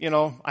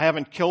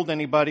haven't killed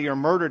anybody or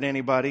murdered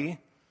anybody."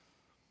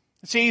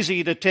 It's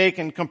easy to take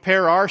and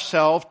compare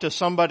ourselves to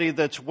somebody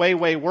that's way,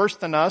 way worse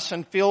than us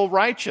and feel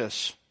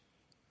righteous.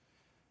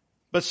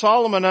 But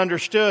Solomon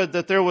understood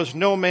that there was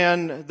no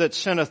man that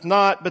sinneth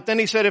not. But then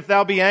he said, "If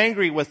thou be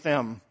angry with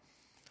them."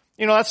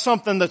 You know, that's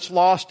something that's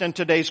lost in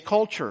today's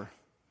culture.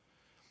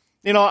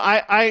 You know,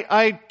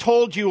 I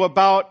told you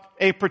about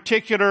a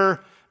particular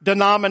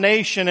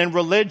denomination and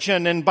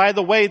religion. And by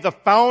the way, the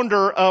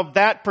founder of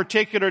that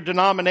particular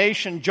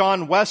denomination,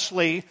 John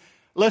Wesley,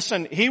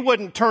 listen, he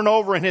wouldn't turn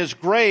over in his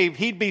grave.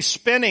 He'd be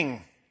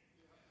spinning.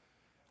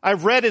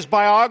 I've read his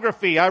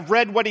biography. I've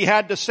read what he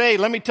had to say.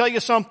 Let me tell you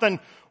something.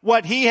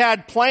 What he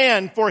had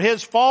planned for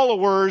his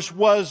followers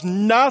was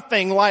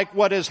nothing like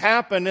what has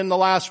happened in the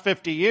last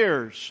 50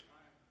 years.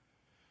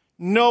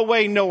 No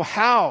way, no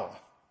how.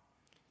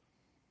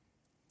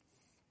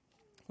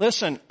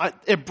 Listen,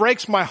 it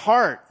breaks my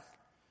heart.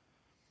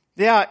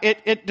 Yeah,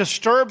 it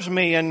disturbs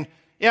me, and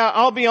yeah,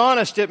 I'll be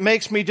honest, it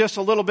makes me just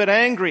a little bit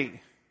angry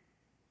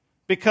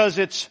because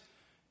it's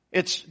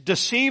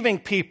deceiving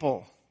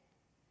people.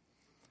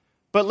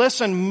 But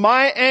listen,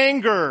 my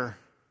anger,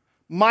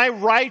 my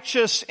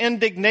righteous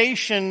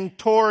indignation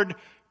toward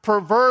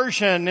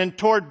perversion and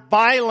toward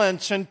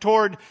violence and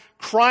toward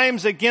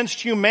crimes against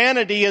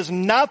humanity is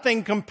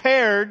nothing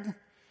compared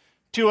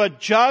to a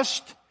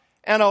just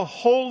and a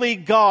holy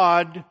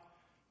God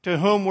to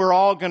whom we're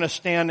all going to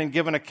stand and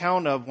give an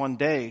account of one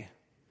day.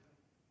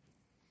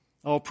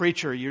 Oh,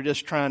 preacher, you're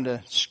just trying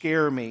to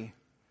scare me.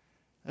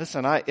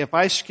 Listen, if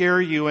I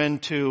scare you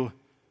into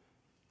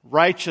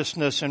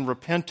righteousness and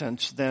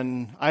repentance,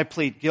 then I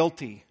plead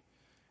guilty.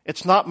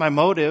 It's not my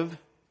motive,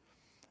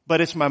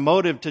 but it's my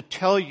motive to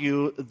tell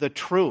you the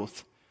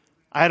truth.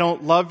 I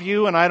don't love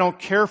you and I don't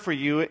care for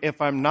you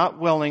if I'm not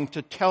willing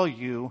to tell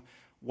you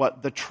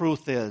what the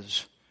truth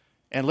is.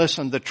 And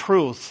listen, the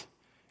truth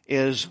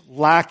is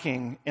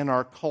lacking in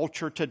our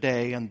culture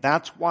today, and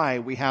that's why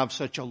we have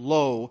such a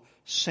low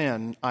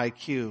sin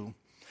IQ.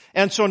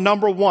 And so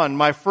number one,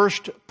 my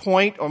first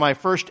point or my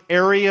first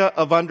area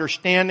of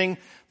understanding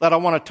that I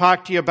want to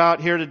talk to you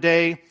about here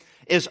today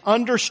is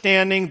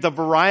understanding the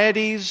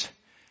varieties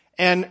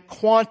and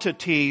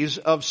quantities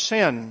of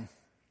sin.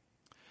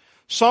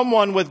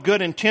 Someone with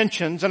good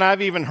intentions, and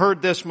I've even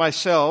heard this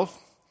myself,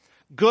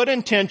 good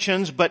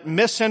intentions but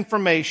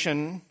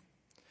misinformation,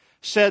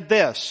 said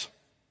this: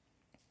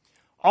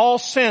 all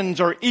sins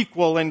are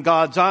equal in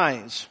God's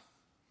eyes.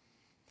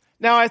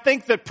 Now, I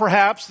think that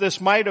perhaps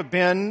this might have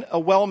been a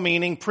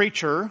well-meaning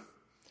preacher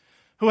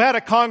who had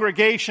a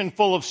congregation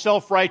full of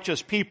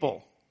self-righteous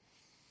people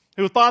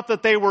who thought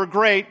that they were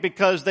great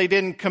because they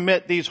didn't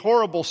commit these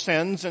horrible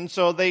sins, and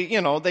so they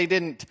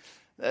didn't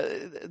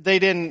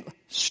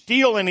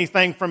steal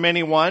anything from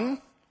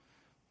anyone.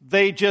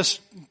 They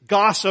just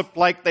gossiped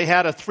like they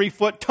had a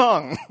 3-foot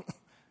tongue.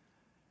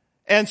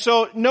 And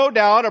so, no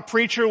doubt, a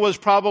preacher was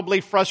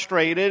probably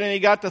frustrated, and he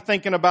got to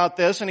thinking about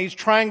this, and he's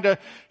trying to,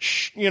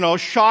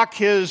 shock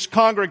his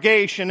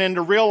congregation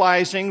into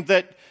realizing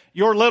that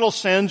your little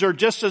sins are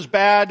just as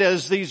bad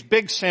as these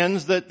big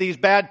sins that these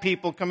bad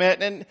people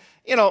commit. And,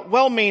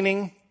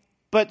 well-meaning,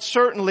 but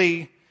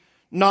certainly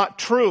not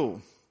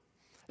true.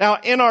 Now,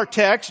 in our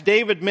text,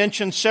 David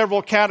mentions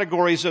several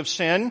categories of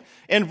sin.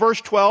 In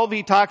verse 12,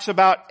 he talks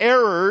about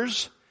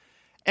errors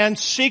and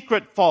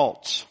secret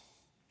faults.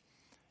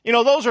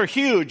 Those are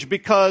huge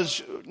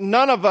because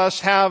none of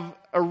us have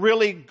a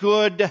really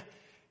good,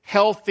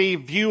 healthy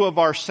view of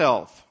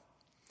ourselves.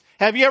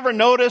 Have you ever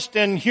noticed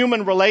in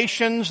human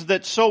relations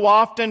that so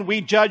often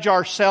we judge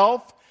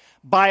ourselves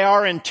by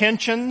our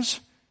intentions,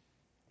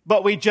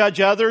 but we judge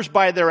others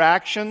by their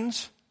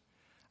actions?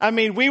 I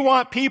mean, we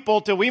want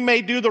people we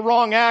may do the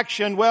wrong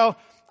action. Well,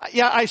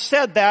 yeah, I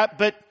said that,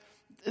 but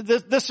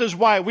this is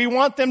why. We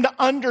want them to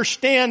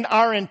understand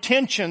our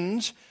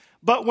intentions,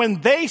 but when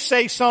they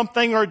say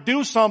something or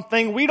do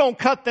something, we don't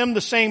cut them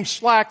the same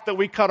slack that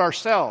we cut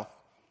ourselves.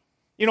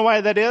 You know why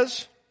that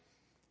is?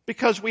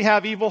 Because we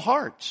have evil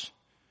hearts.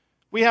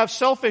 We have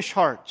selfish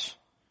hearts.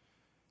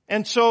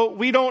 And so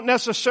we don't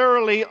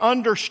necessarily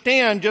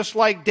understand, just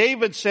like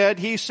David said.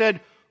 He said,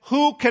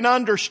 who can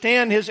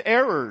understand his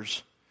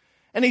errors?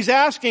 And he's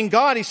asking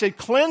God, he said,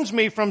 cleanse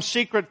me from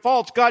secret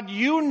faults. God,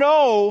 you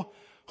know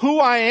who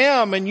I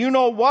am and you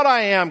know what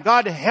I am.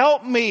 God,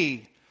 help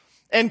me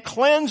and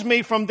cleanse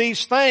me from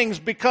these things,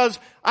 because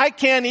I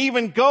can't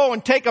even go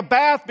and take a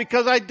bath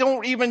because I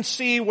don't even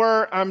see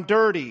where I'm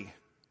dirty.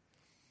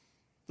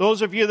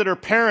 Those of you that are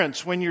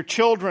parents, when your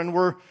children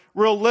were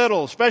real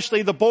little,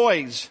 especially the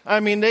boys,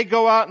 they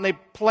go out and they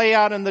play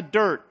out in the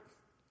dirt.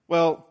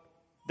 Well,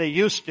 they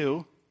used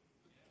to.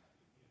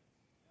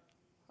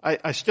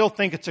 I still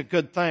think it's a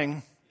good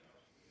thing.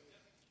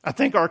 I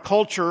think our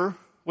culture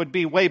would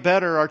be way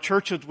better, our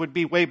churches would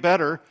be way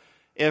better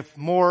if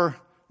more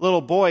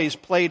little boys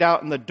played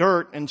out in the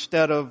dirt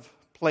instead of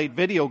played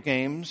video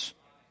games.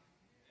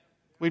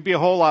 We'd be a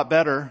whole lot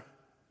better.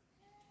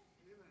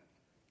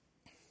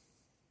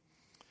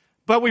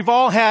 But we've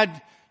all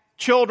had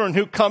children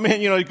who come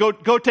in,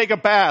 go take a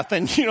bath,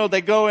 and,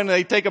 they go in and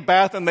they take a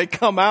bath and they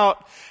come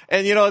out,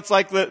 and, it's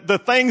like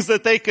the things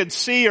that they could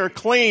see are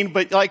clean,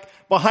 but like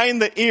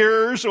behind the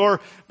ears or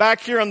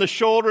back here on the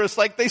shoulder, it's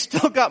like they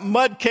still got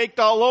mud caked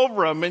all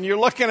over them, and you're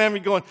looking at them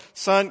and going,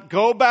 son,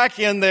 go back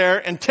in there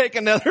and take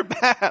another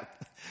bath.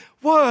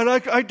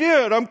 What? I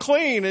did. I'm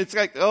clean. It's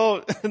like,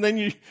 oh, and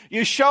then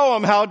you show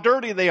them how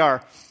dirty they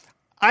are.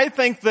 I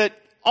think that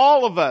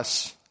all of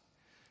us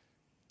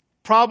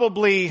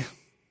probably,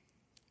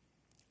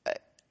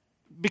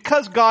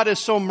 because God is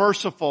so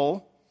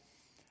merciful,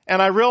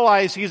 and I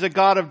realize He's a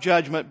God of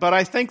judgment, but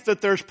I think that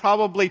there's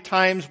probably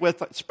times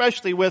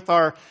especially with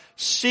our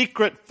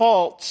secret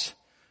faults,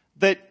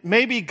 that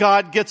maybe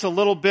God gets a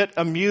little bit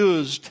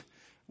amused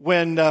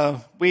when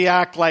we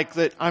act like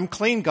that, I'm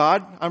clean,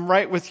 God, I'm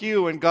right with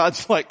you, and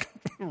God's like,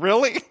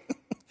 really?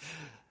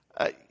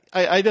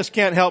 I just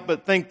can't help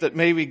but think that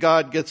maybe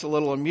God gets a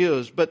little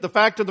amused. But the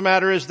fact of the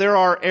matter is there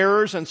are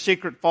errors and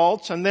secret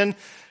faults. And then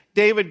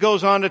David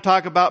goes on to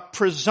talk about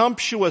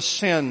presumptuous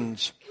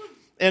sins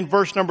in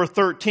verse number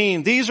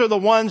 13. These are the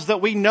ones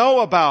that we know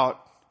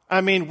about.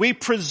 We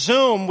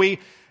presume,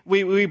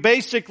 we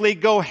basically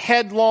go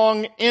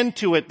headlong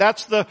into it.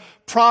 That's the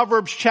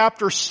Proverbs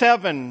chapter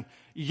 7,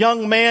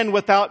 young man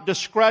without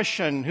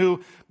discretion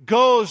who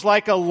goes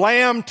like a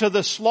lamb to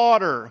the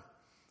slaughter,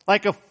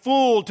 like a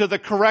fool to the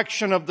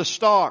correction of the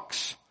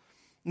stocks.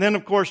 And then,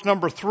 of course,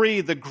 number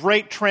 3, the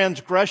great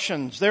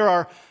transgressions. There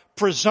are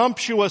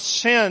presumptuous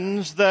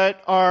sins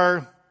that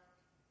are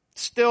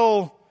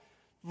still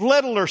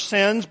littler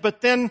sins,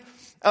 but then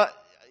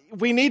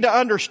we need to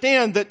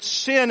understand that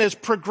sin is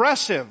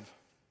progressive.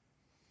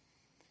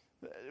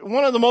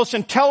 One of the most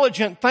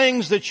intelligent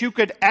things that you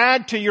could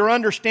add to your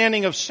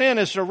understanding of sin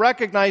is to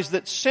recognize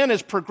that sin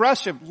is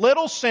progressive.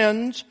 Little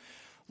sins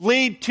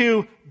lead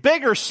to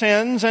bigger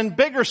sins, and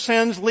bigger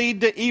sins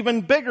lead to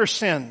even bigger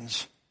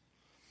sins.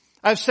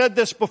 I've said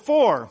this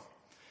before.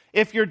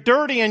 If you're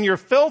dirty and you're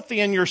filthy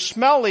and you're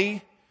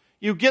smelly,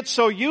 you get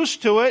so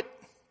used to it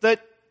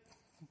that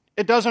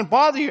it doesn't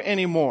bother you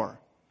anymore.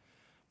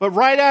 But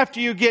right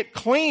after you get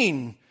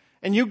clean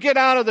and you get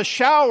out of the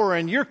shower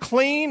and you're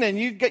clean and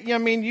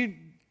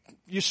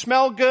you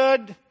smell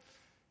good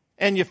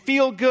and you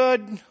feel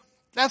good,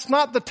 that's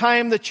not the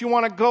time that you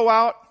want to go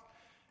out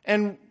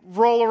and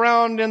roll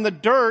around in the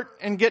dirt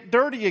and get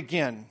dirty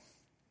again.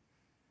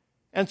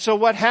 And so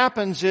what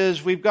happens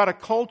is we've got a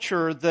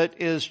culture that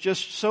is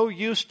just so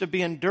used to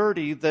being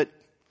dirty that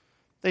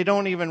they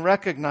don't even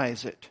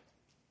recognize it.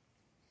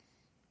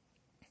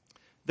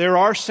 There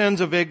are sins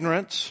of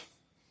ignorance,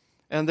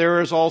 and there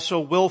is also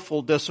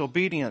willful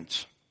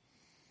disobedience.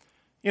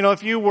 You know,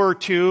 if you were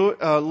to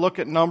look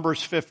at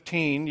Numbers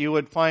 15, you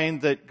would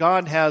find that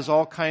God has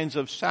all kinds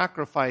of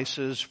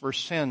sacrifices for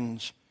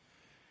sins.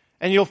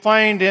 And you'll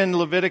find in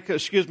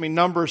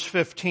Numbers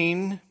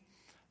 15,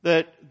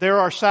 that there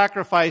are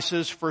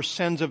sacrifices for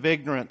sins of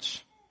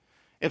ignorance.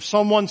 If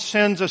someone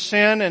sins a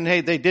sin and hey,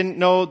 they didn't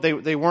know,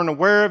 they weren't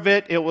aware of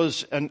it, it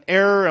was an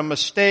error, a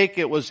mistake,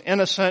 it was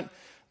innocent,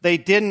 they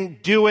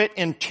didn't do it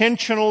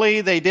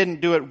intentionally, they didn't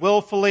do it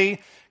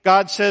willfully,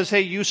 God says,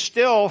 hey, you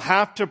still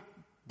have to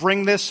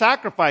bring this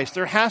sacrifice.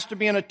 There has to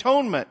be an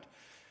atonement.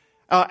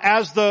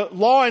 As the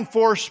law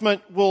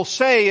enforcement will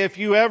say, if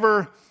you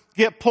ever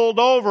get pulled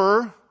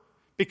over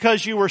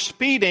because you were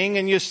speeding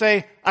and you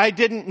say, I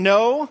didn't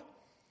know,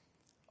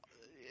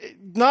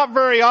 not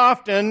very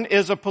often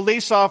is a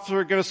police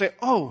officer going to say,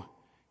 oh,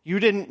 you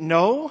didn't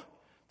know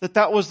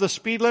that was the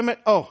speed limit?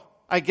 Oh,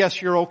 I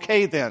guess you're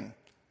okay then.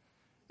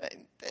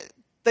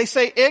 They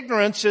say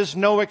ignorance is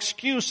no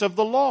excuse of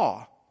the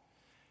law.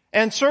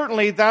 And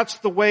certainly that's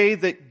the way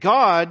that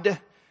God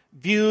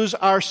views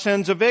our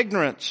sins of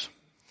ignorance.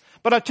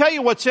 But I'll tell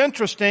you what's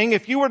interesting.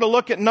 If you were to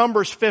look at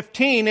Numbers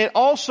 15, it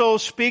also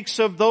speaks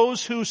of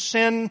those who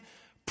sin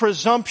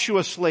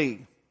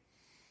presumptuously.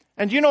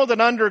 And you know that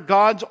under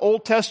God's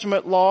Old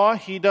Testament law,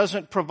 He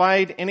doesn't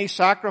provide any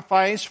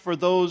sacrifice for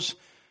those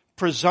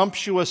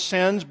presumptuous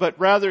sins, but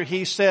rather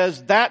He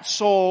says that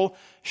soul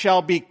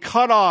shall be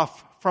cut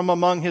off from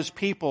among His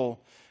people.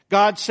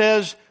 God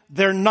says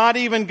they're not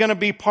even going to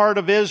be part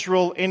of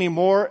Israel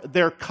anymore.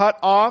 They're cut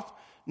off.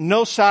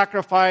 No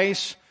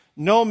sacrifice,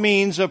 no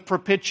means of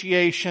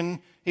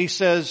propitiation. He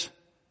says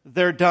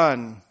they're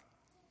done.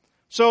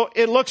 So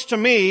it looks to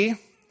me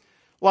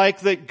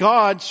like that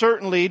God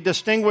certainly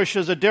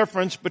distinguishes a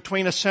difference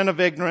between a sin of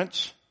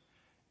ignorance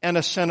and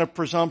a sin of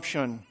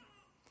presumption.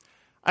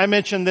 I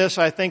mentioned this,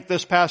 I think,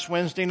 this past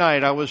Wednesday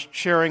night. I was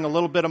sharing a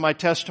little bit of my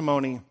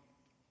testimony.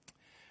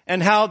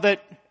 And how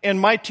that in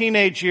my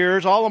teenage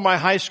years, all of my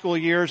high school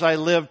years, I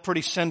lived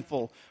pretty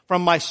sinful.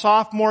 From my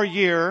sophomore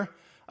year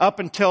up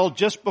until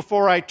just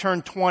before I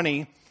turned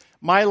 20,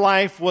 my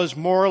life was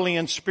morally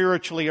and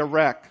spiritually a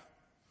wreck.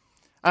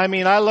 I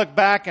mean, I look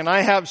back and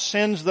I have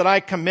sins that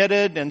I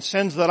committed and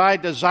sins that I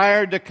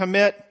desired to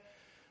commit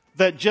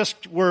that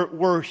just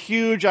were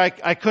huge. I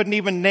couldn't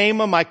even name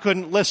them. I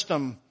couldn't list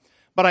them.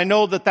 But I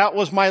know that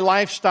was my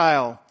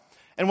lifestyle.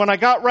 And when I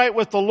got right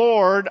with the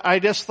Lord, I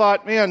just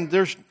thought, man,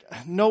 there's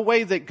no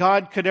way that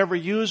God could ever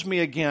use me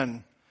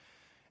again.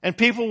 And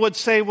people would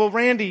say, well,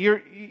 Randy,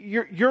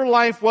 your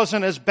life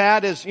wasn't as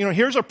bad as,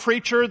 here's a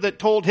preacher that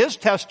told his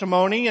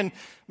testimony, and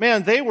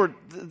man,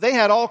 they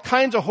had all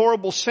kinds of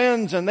horrible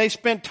sins, and they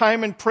spent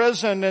time in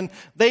prison, and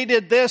they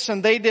did this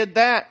and they did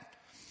that.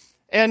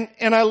 And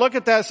I look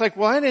at that, it's like,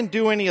 well, I didn't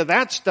do any of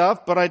that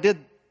stuff, but I did,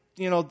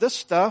 this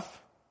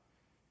stuff.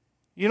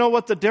 You know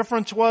what the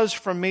difference was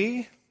for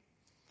me?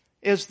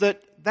 Is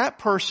that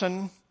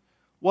person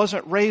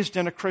wasn't raised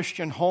in a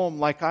Christian home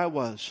like I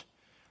was.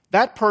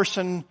 That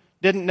person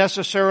didn't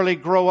necessarily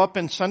grow up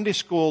in Sunday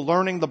school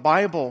learning the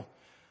Bible.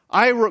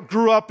 I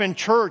grew up in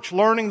church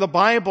learning the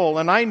Bible,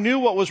 and I knew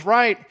what was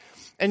right.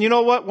 And you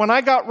know what? When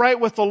I got right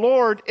with the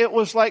Lord, it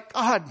was like,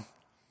 God,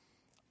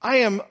 I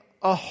am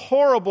a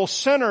horrible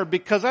sinner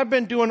because I've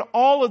been doing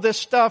all of this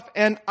stuff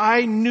and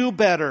I knew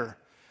better.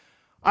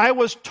 I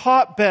was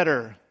taught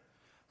better.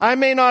 I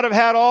may not have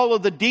had all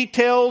of the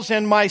details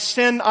in my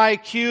sin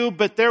IQ,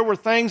 but there were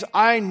things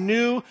I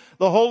knew.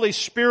 The Holy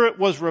Spirit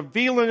was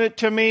revealing it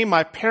to me.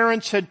 My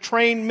parents had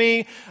trained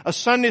me. A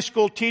Sunday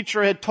school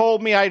teacher had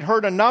told me I'd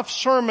heard enough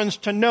sermons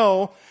to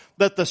know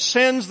that the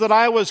sins that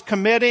I was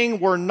committing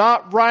were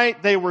not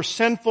right. They were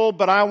sinful,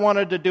 but I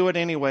wanted to do it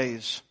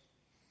anyways.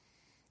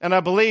 And I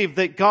believe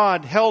that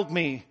God held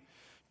me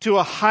to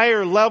a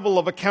higher level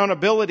of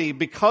accountability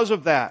because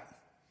of that.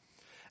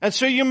 And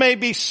so you may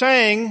be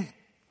saying,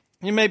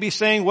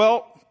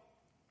 well,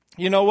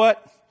 you know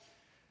what?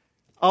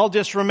 I'll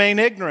just remain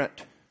ignorant.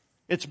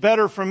 It's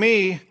better for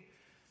me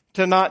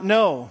to not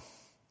know.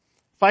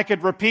 If I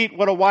could repeat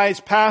what a wise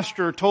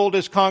pastor told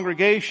his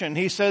congregation,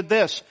 he said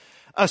this: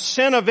 a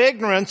sin of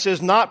ignorance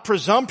is not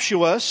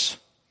presumptuous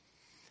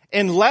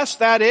unless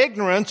that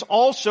ignorance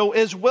also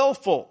is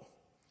willful,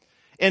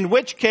 in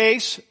which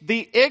case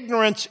the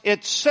ignorance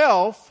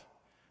itself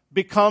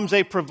becomes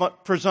a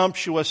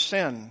presumptuous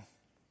sin.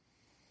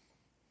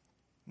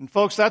 And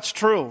folks, that's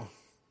true.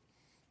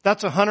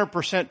 That's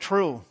 100%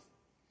 true.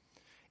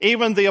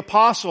 Even the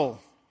apostle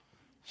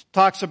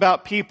talks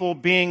about people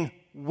being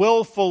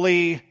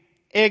willfully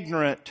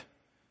ignorant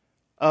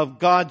of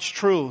God's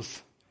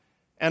truth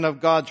and of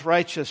God's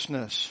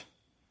righteousness.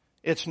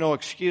 It's no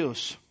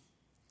excuse.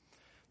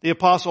 The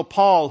apostle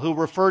Paul, who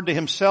referred to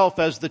himself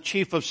as the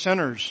chief of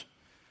sinners,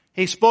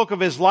 he spoke of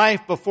his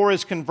life before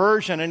his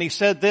conversion, and he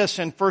said this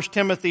in 1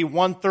 Timothy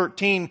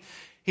 1:13.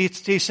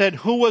 He said,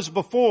 who was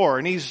before,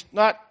 and he's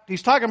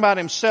talking about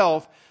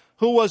himself,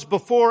 who was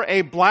before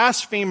a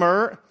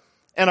blasphemer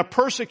and a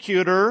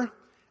persecutor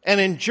and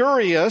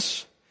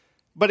injurious,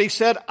 but he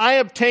said, I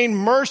obtained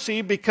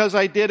mercy because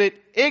I did it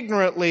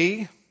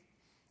ignorantly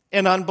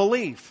in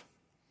unbelief.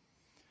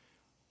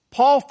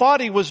 Paul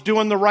thought he was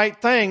doing the right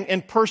thing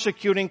in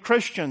persecuting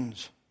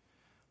Christians,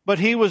 but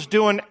he was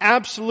doing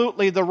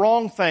absolutely the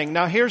wrong thing.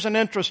 Now here's an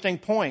interesting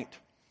point.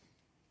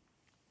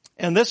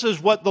 And this is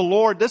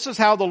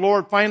how the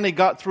Lord finally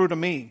got through to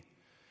me.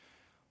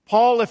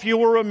 Paul, if you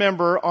will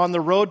remember, on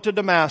the road to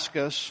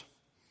Damascus,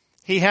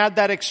 he had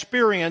that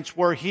experience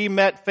where he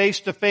met face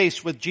to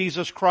face with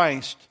Jesus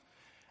Christ.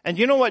 And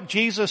you know what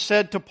Jesus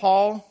said to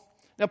Paul?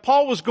 Now,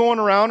 Paul was going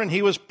around and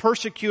he was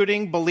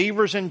persecuting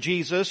believers in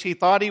Jesus. He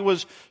thought he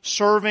was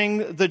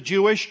serving the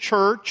Jewish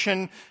church,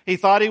 and he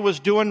thought he was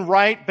doing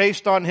right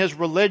based on his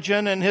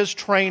religion and his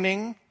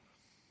training.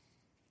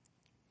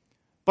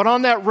 But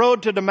on that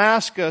road to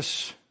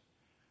Damascus,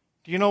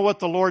 do you know what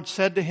the Lord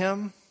said to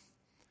him?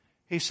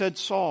 He said,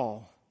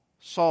 Saul,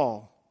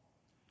 Saul,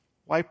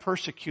 why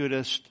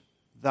persecutest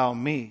thou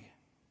me?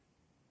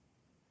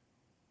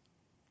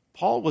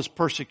 Paul was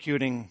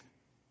persecuting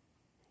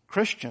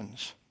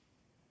Christians.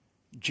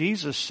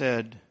 Jesus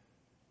said,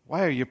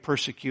 why are you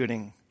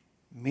persecuting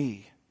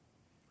me?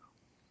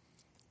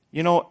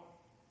 You know,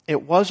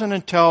 it wasn't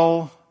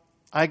until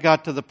I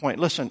got to the point.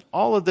 Listen,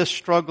 all of this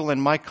struggle in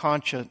my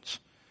conscience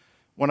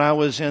when I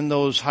was in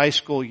those high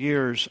school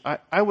years,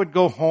 I would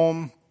go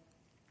home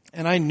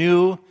and I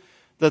knew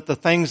that the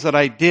things that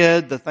I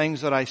did, the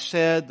things that I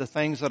said, the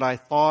things that I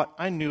thought,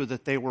 I knew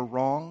that they were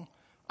wrong.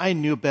 I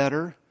knew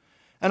better.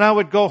 And I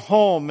would go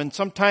home, and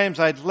sometimes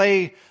I'd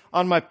lay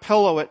on my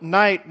pillow at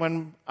night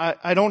when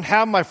I don't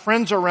have my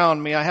friends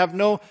around me. I have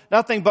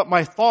nothing but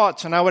my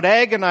thoughts, and I would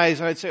agonize,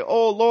 and I'd say,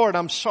 oh Lord,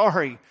 I'm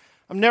sorry.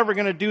 I'm never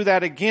going to do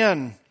that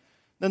again.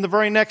 Then the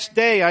very next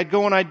day, I'd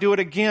go and I'd do it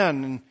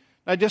again. And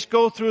I just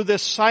go through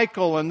this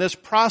cycle and this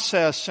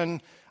process.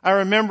 And I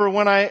remember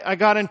when I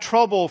got in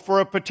trouble for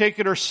a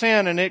particular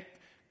sin, and it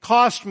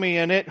cost me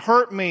and it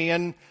hurt me,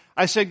 and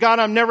I said, God,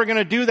 I'm never going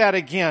to do that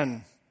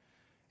again.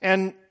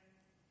 And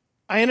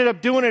I ended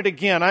up doing it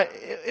again.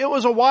 It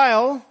was a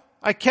while.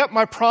 I kept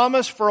my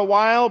promise for a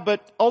while,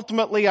 but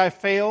ultimately I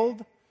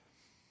failed.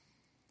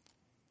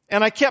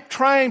 And I kept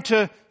trying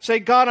to say,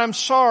 God, I'm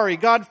sorry.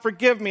 God,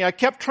 forgive me. I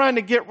kept trying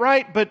to get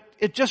right, but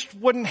it just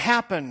wouldn't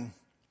happen.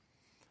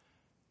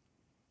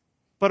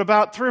 But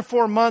about 3 or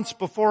 4 months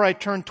before I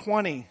turned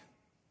 20,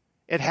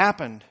 it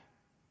happened.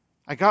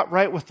 I got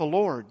right with the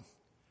Lord.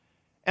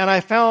 And I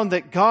found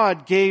that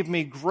God gave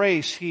me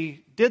grace.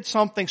 He did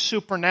something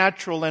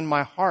supernatural in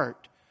my heart,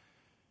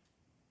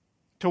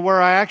 to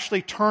where I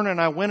actually turned and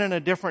I went in a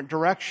different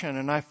direction,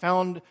 and I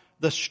found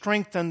the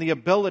strength and the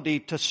ability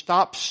to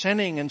stop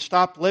sinning and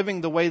stop living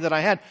the way that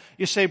I had.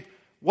 You say,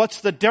 what's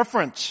the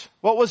difference?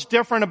 What was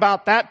different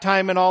about that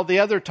time and all the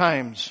other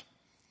times?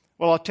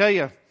 Well, I'll tell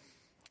you,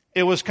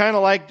 it was kind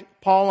of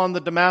like Paul on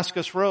the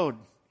Damascus Road.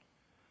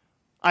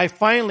 It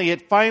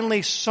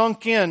finally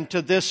sunk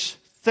into this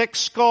thick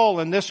skull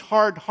and this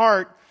hard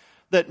heart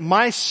that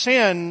my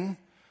sin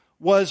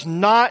was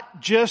not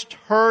just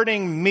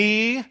hurting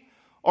me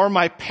or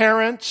my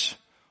parents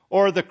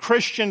or the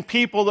Christian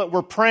people that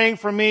were praying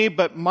for me,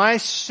 but my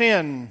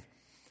sin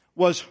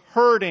was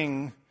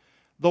hurting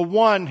the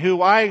one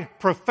who I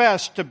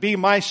professed to be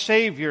my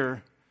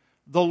Savior,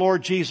 the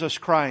Lord Jesus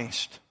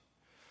Christ.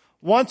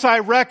 Once I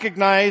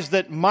recognized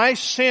that my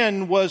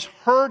sin was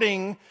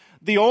hurting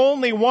the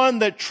only one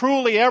that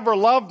truly ever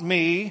loved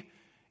me,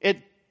 it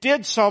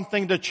did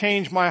something to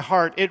change my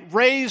heart. It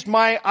raised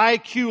my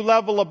IQ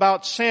level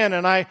about sin,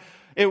 and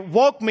it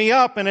woke me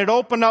up and it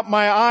opened up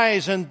my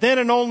eyes, and then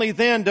and only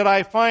then did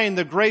I find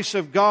the grace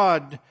of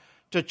God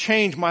to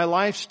change my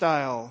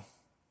lifestyle.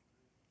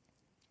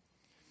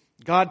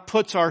 God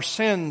puts our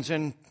sins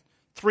in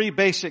 3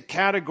 basic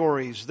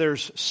categories.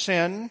 There's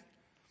sin.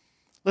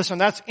 Listen,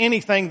 that's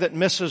anything that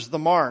misses the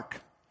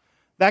mark.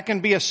 That can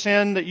be a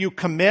sin that you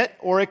commit,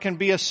 or it can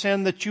be a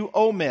sin that you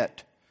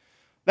omit.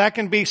 That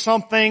can be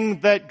something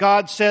that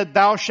God said,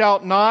 thou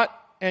shalt not,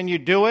 and you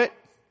do it.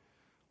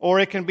 or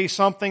it can be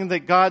something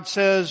that God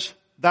says,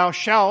 thou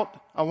shalt,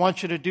 I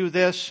want you to do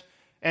this,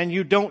 and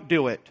you don't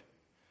do it.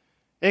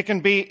 It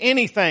can be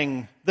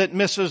anything that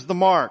misses the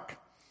mark.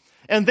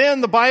 And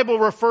then the Bible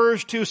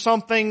refers to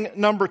something,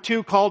 number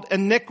 2, called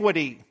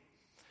iniquity.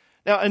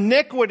 Now,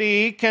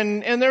 iniquity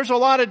and there's a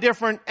lot of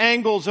different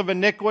angles of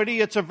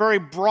iniquity. It's a very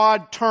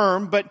broad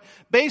term, but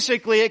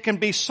basically it can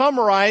be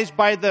summarized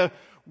by the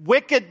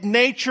wicked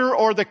nature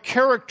or the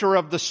character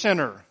of the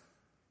sinner.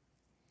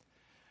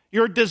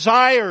 Your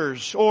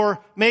desires, or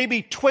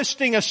maybe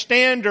twisting a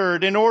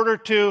standard in order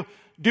to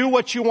do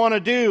what you want to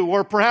do,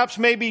 or perhaps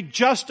maybe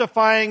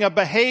justifying a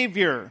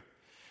behavior.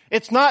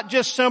 It's not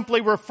just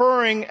simply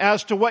referring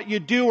as to what you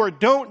do or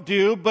don't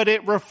do, but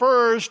it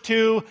refers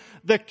to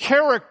the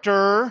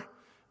character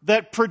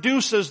that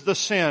produces the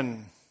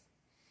sin.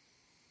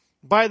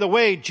 By the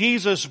way,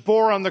 Jesus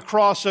bore on the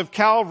cross of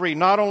Calvary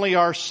not only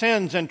our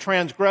sins and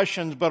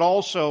transgressions, but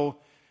also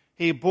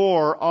He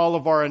bore all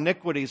of our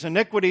iniquities.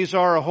 Iniquities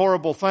are a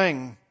horrible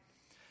thing.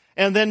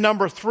 And then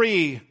number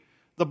 3,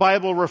 the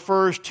Bible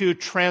refers to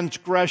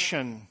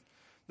transgression.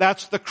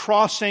 That's the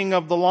crossing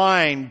of the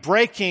line,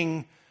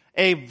 breaking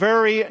a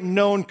very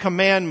known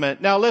commandment.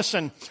 Now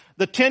listen,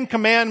 the 10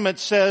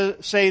 commandments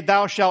say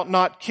thou shalt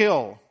not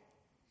kill.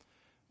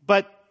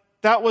 But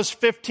that was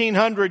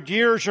 1,500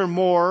 years or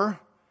more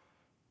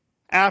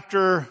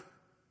after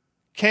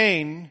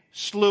Cain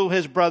slew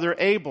his brother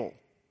Abel.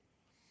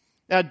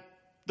 Now,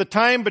 the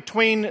time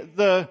between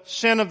the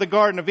sin of the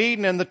Garden of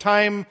Eden and the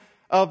time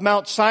of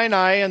Mount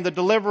Sinai and the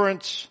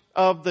deliverance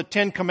of the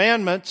 10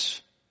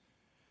 commandments,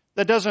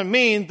 that doesn't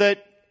mean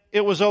that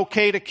it was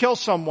okay to kill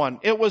someone.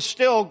 It was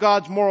still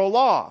God's moral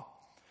law.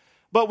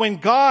 But when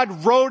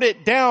God wrote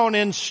it down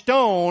in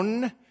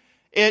stone,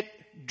 it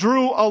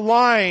drew a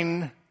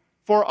line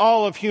for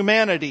all of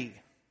humanity.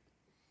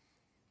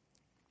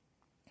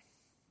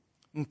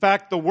 In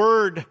fact, the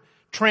word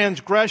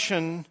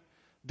transgression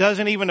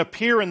doesn't even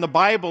appear in the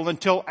Bible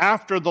until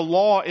after the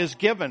law is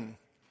given.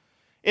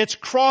 It's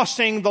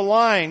crossing the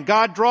line.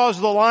 God draws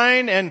the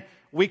line and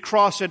we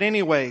cross it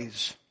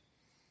anyways.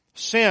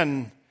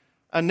 Sin,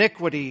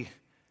 iniquity,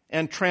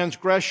 and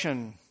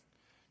transgression.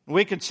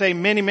 We could say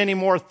many, many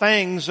more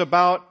things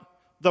about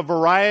the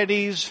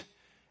varieties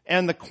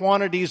and the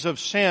quantities of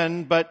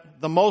sin, but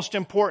the most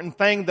important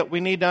thing that we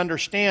need to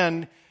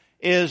understand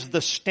is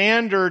the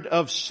standard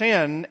of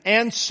sin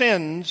and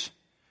sins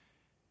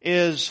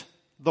is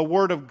the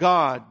Word of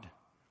God,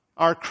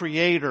 our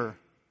Creator.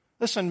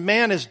 Listen,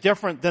 man is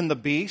different than the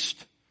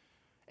beast.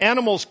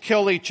 Animals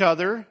kill each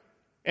other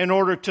in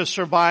order to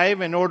survive,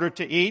 in order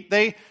to eat.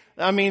 They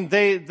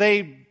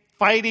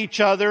fight each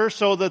other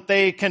so that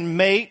they can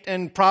mate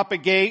and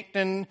propagate,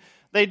 and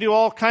they do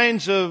all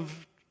kinds of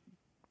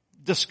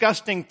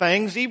disgusting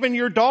things. Even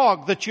your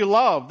dog that you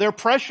love, they're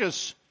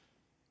precious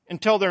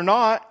until they're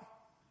not.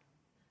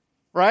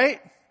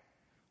 Right?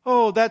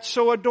 Oh, that's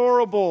so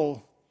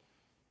adorable.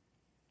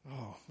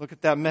 Oh, look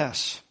at that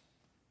mess.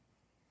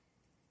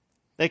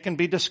 They can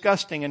be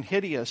disgusting and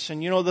hideous.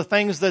 And you know, the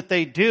things that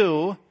they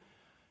do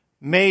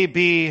may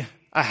be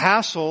a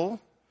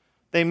hassle.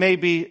 They may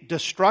be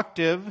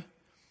destructive.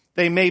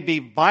 They may be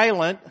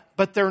violent,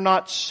 but they're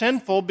not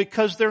sinful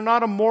because they're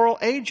not a moral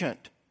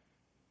agent.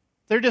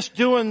 They're just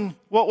doing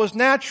what was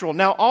natural.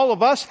 Now, all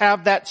of us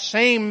have that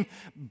same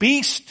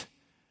beast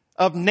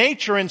of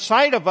nature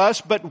inside of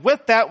us, but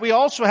with that we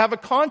also have a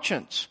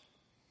conscience.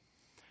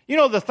 You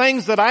know, the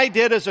things that I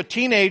did as a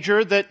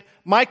teenager that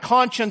my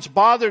conscience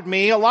bothered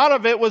me, a lot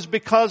of it was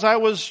because I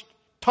was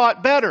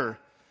taught better.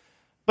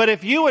 But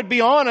if you would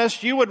be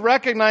honest, you would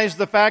recognize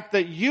the fact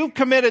that you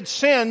committed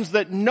sins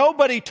that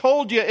nobody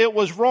told you it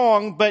was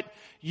wrong, but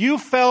you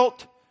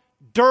felt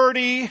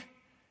dirty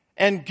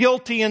and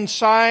guilty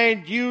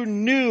inside. You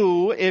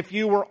knew, if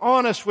you were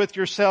honest with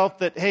yourself,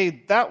 that,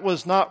 hey, that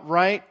was not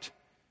right.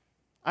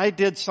 I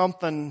did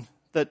something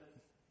that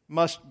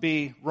must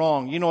be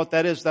wrong. You know what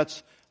that is?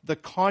 That's the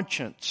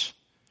conscience,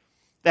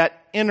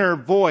 that inner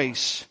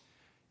voice.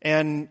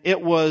 And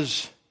it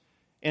was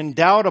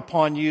endowed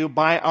upon you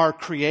by our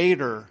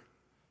Creator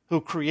who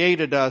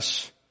created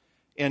us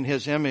in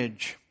His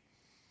image.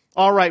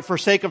 All right, for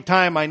sake of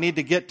time, I need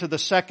to get to the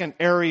second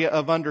area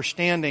of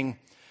understanding.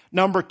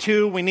 Number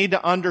 2, we need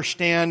to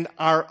understand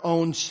our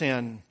own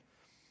sin.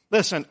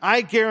 Listen,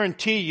 I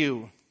guarantee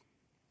you,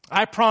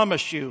 I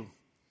promise you,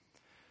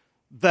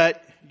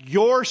 that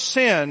your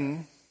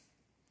sin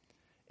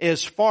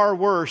is far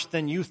worse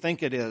than you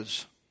think it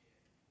is.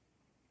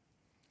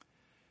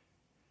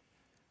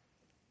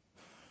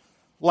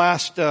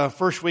 Last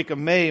first week of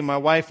May, my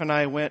wife and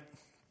I went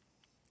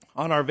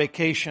on our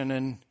vacation,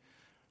 and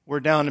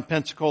we're down in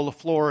Pensacola,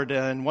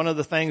 Florida. And one of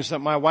the things that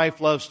my wife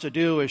loves to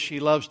do is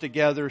she loves to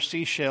gather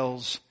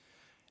seashells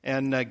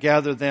and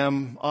gather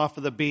them off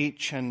of the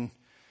beach. And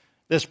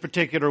this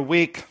particular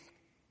week,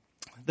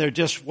 there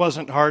just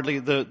wasn't hardly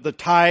the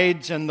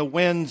tides and the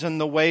winds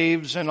and the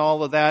waves and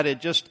all of that.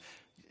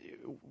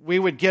 We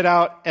would get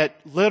out at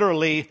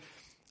literally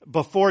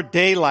before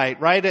daylight,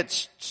 right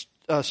at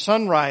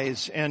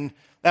sunrise. And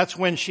that's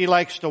when she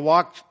likes to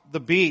walk the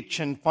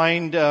beach and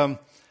find a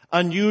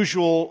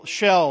unusual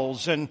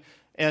shells.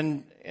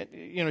 And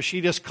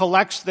she just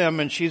collects them,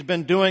 and she's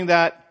been doing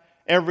that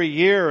every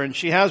year. And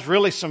she has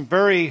really some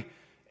very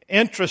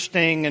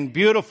interesting and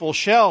beautiful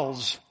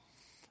shells.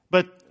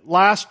 But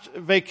last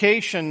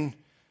vacation,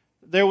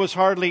 there was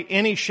hardly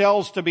any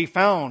shells to be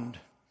found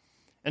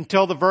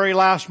until the very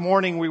last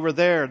morning we were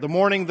there. The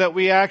morning that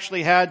we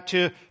actually had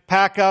to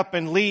pack up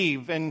and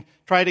leave and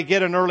try to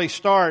get an early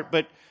start.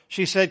 But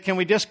she said, can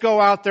we just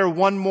go out there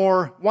one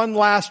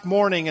last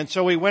morning? And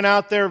so we went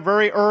out there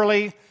very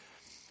early,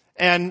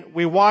 and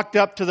we walked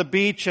up to the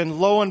beach, and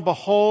lo and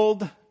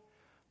behold,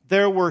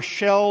 there were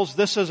shells.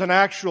 This is an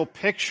actual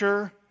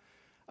picture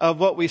of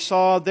what we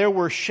saw. There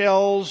were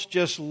shells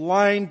just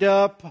lined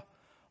up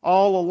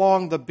all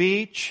along the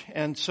beach.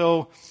 And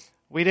so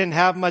we didn't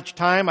have much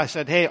time. I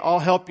said, hey, I'll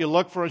help you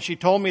look for it. She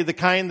told me the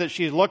kind that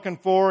she's looking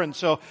for. And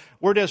so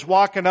we're just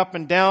walking up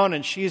and down,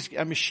 and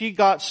she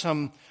got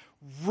some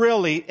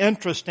really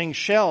interesting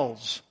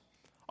shells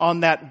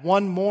on that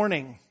one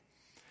morning.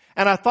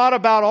 And I thought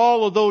about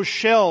all of those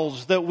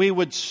shells that we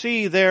would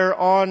see there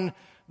on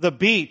the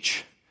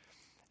beach.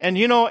 And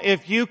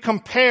if you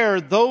compare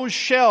those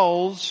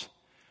shells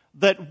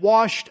that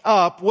washed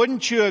up,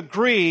 wouldn't you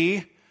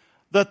agree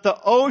that the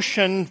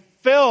ocean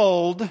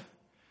filled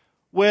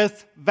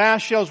with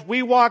vast shells?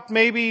 We walked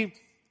maybe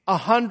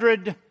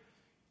 100,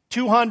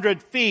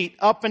 200 feet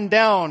up and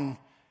down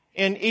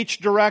in each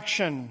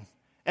direction.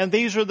 And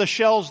these are the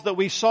shells that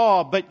we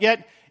saw. But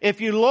yet,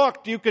 if you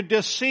looked, you could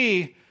just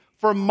see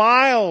for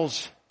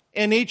miles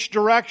in each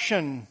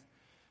direction,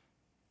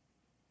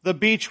 the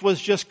beach was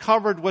just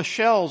covered with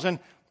shells. And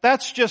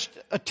that's just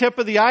a tip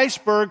of the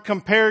iceberg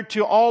compared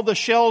to all the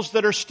shells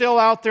that are still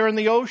out there in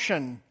the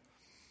ocean.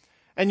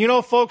 And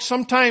folks,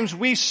 sometimes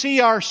we see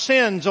our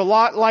sins a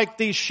lot like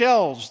these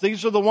shells.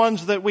 These are the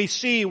ones that we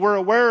see, we're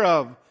aware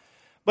of.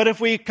 But if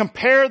we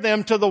compare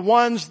them to the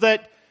ones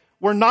that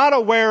we're not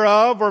aware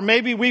of, or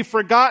maybe we've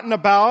forgotten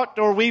about,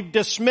 or we've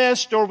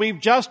dismissed, or we've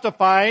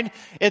justified,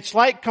 it's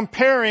like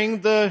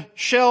comparing the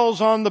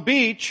shells on the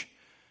beach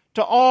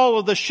to all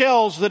of the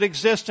shells that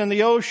exist in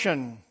the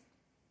ocean.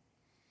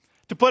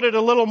 To put it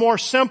a little more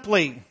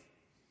simply,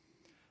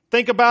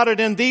 think about it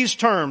in these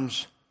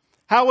terms.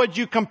 How would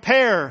you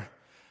compare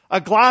a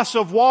glass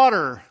of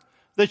water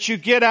that you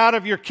get out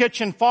of your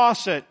kitchen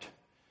faucet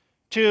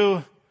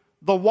to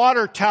the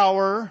water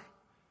tower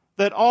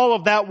that all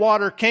of that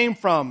water came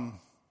from?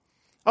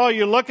 Oh,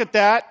 you look at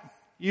that,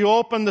 you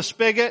open the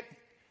spigot,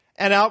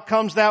 and out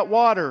comes that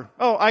water.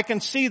 Oh, I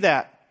can see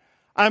that.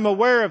 I'm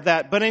aware of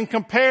that. But in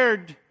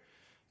compared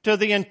to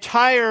the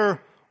entire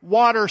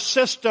water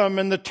system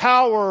and the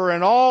tower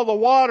and all the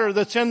water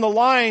that's in the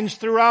lines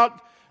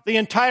throughout the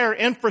entire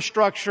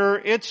infrastructure,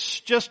 it's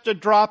just a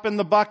drop in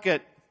the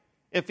bucket,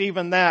 if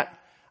even that.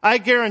 I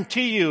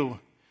guarantee you,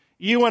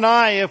 you and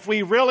I, if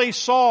we really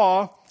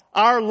saw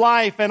our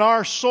life and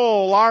our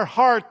soul, our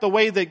heart, the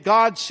way that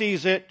God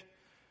sees it,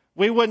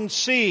 we wouldn't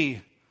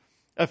see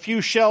a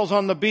few shells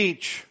on the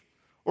beach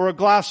or a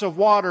glass of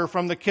water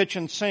from the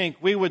kitchen sink.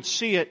 We would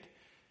see it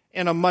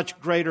in a much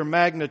greater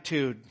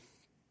magnitude.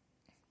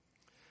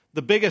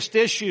 The biggest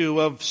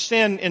issue of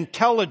sin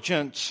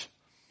intelligence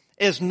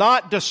is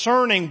not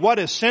discerning what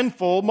is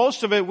sinful.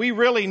 Most of it we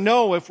really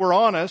know if we're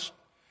honest.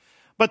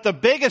 But the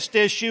biggest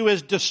issue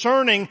is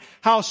discerning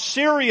how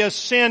serious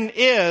sin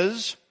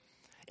is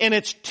in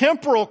its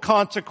temporal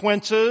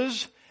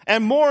consequences,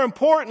 and more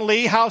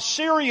importantly, how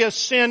serious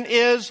sin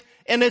is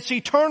in its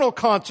eternal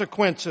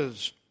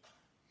consequences.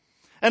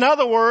 In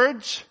other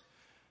words,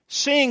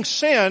 seeing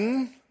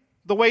sin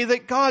the way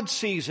that God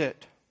sees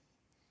it.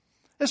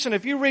 Listen,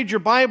 if you read your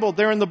Bible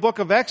there in the book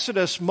of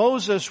Exodus,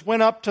 Moses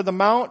went up to the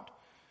mount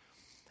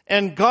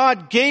and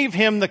God gave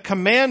him the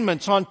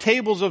commandments on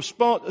tables of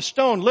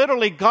stone.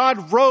 Literally,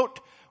 God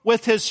wrote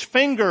with his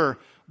finger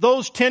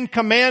those 10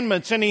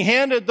 commandments, and he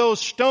handed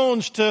those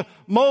stones to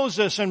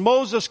Moses, and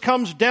Moses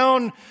comes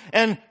down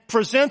and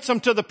presents them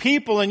to the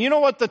people. And you know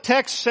what the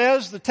text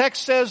says? The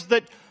text says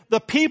that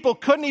the people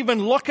couldn't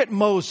even look at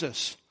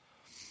Moses.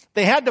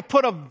 They had to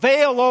put a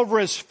veil over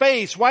his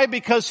face. Why?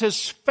 Because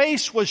his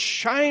face was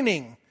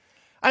shining.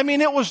 I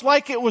mean, it was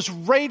like it was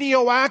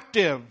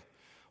radioactive.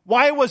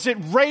 Why was it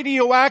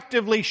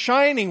radioactively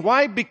shining?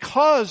 Why?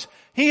 Because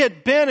he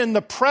had been in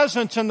the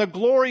presence and the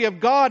glory of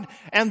God,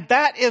 and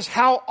that is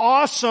how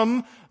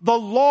awesome the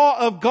law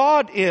of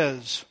God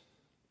is.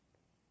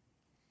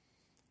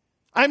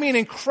 I mean,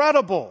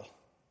 incredible.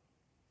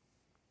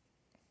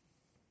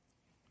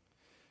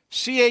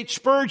 C.H.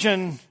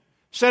 Spurgeon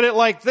said it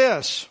like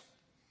this.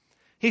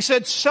 He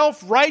said,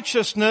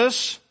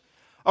 self-righteousness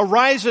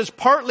arises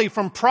partly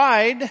from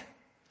pride,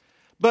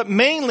 but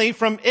mainly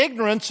from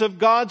ignorance of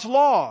God's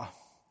law.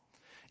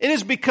 It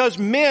is because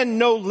men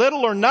know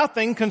little or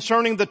nothing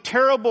concerning the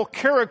terrible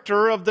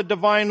character of the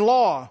divine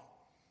law.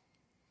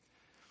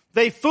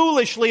 They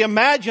foolishly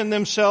imagine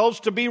themselves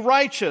to be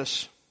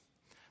righteous.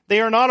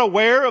 They are not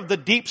aware of the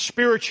deep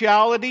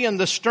spirituality and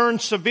the stern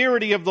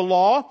severity of the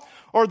law,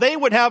 or they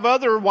would have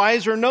other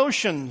wiser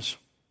notions.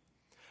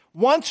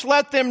 Once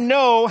let them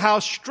know how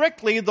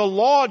strictly the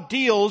law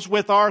deals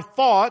with our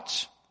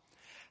thoughts,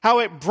 how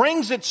it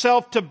brings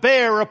itself to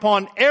bear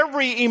upon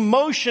every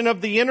emotion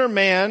of the inner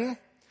man,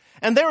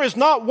 and there is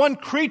not one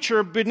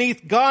creature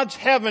beneath God's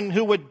heaven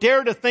who would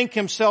dare to think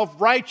himself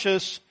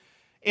righteous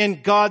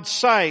in God's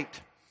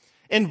sight,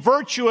 in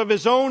virtue of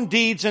his own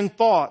deeds and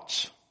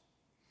thoughts.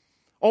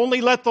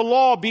 Only let the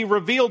law be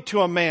revealed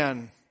to a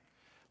man.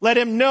 Let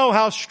him know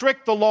how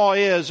strict the law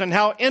is and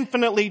how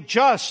infinitely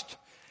just,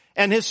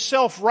 and his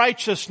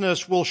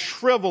self-righteousness will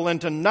shrivel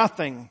into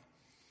nothing.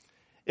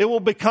 It will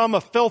become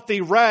a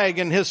filthy rag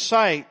in his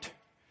sight,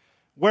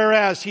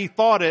 whereas he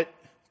thought it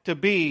to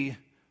be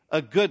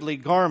a goodly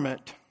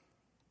garment.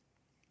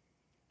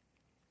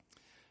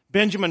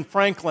 Benjamin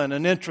Franklin,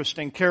 an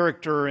interesting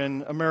character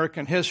in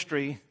American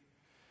history,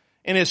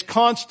 in his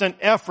constant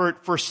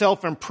effort for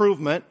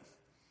self-improvement,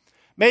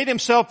 made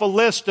himself a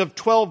list of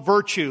 12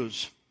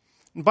 virtues.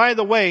 And by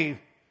the way,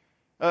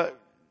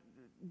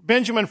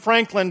 Benjamin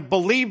Franklin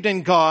believed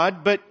in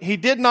God, but he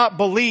did not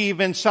believe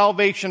in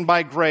salvation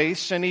by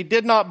grace, and he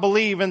did not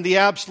believe in the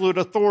absolute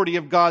authority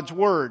of God's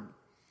Word.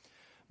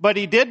 But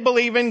he did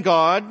believe in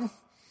God,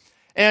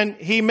 and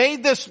he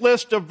made this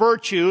list of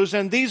virtues,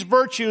 and these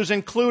virtues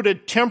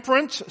included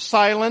temperance,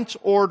 silence,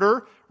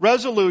 order,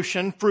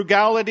 resolution,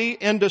 frugality,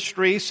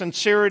 industry,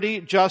 sincerity,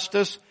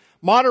 justice,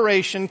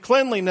 moderation,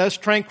 cleanliness,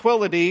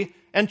 tranquility,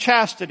 and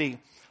chastity.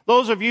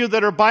 Those of you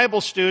that are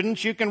Bible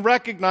students, you can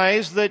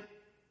recognize that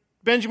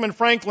Benjamin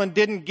Franklin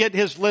didn't get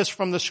his list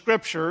from the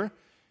Scripture.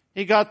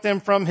 He got them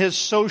from his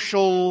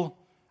social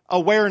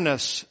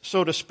awareness,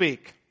 so to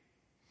speak.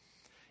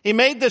 He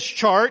made this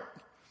chart,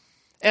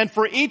 and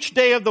for each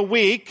day of the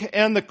week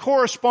and the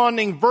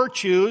corresponding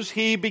virtues,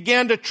 he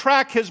began to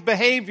track his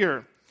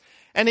behavior.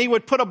 And he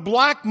would put a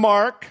black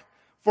mark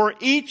for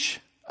each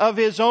of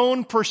his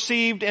own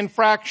perceived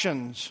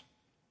infractions.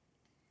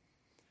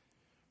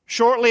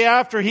 Shortly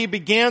after he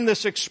began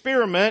this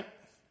experiment,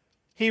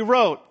 he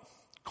wrote,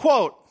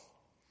 quote,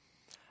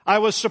 "I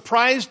was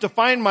surprised to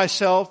find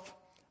myself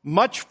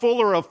much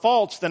fuller of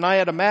faults than I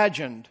had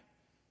imagined,"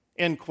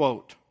 end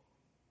quote.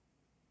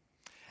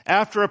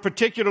 After a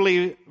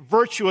particularly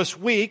virtuous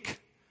week,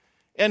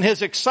 in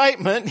his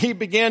excitement, he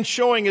began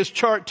showing his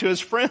chart to his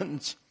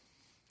friends.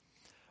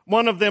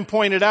 One of them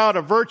pointed out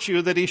a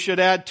virtue that he should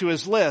add to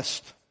his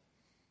list: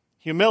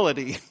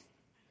 humility.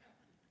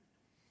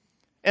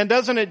 And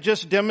doesn't it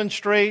just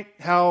demonstrate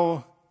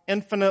how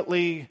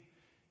infinitely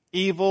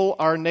evil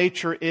our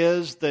nature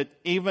is, that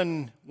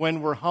even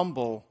when we're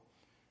humble,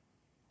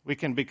 we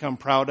can become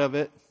proud of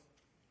it?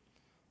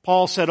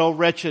 Paul said, "O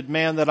wretched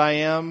man that I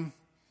am,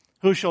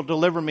 who shall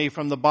deliver me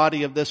from the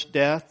body of this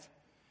death?"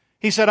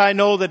 He said, "I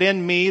know that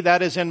in me,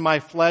 that is in my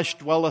flesh,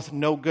 dwelleth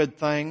no good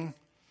thing."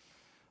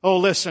 Oh,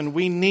 listen,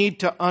 we need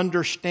to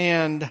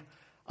understand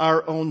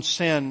our own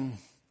sin.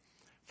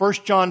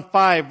 1 John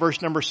 5,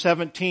 verse number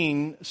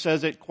 17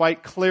 says it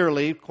quite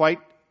clearly, quite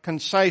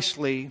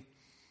concisely: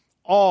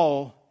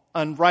 all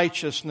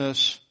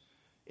unrighteousness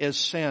is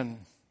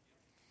sin.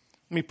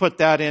 Let me put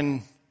that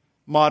in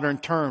modern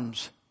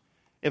terms.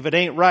 If it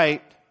ain't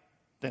right,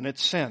 then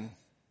it's sin.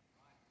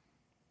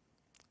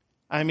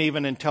 I'm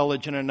even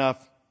intelligent enough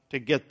to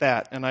get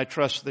that, and I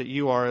trust that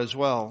you are as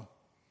well.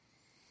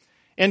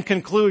 In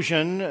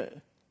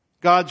conclusion,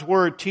 God's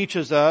Word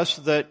teaches us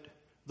that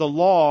the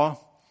law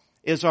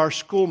is our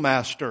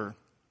schoolmaster.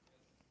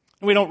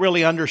 We don't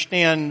really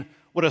understand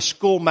what a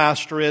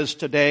schoolmaster is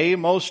today.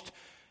 Most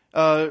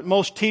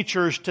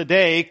teachers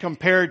today,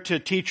 compared to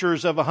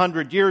teachers of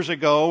 100 years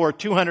ago or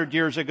 200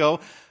 years ago,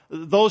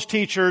 those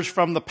teachers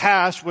from the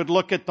past would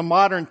look at the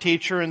modern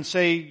teacher and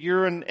say,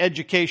 "You're an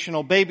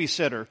educational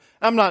babysitter."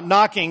 I'm not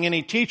knocking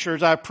any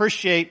teachers. I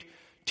appreciate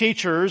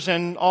teachers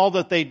and all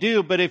that they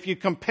do, but if you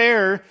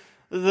compare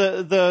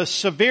the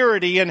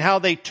severity and how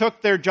they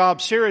took their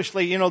job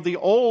seriously, you know, the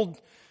old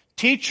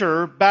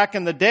teacher back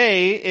in the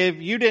day, if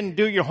you didn't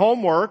do your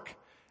homework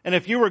and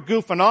if you were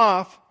goofing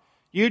off,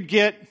 you'd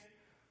get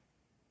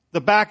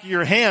the back of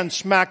your hand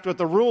smacked with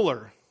a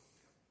ruler.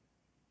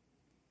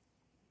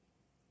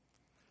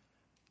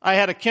 I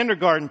had a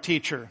kindergarten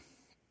teacher.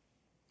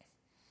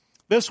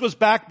 This was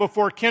back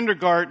before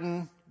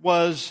kindergarten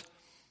was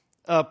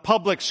a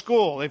public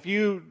school.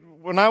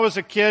 When I was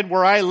a kid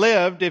where I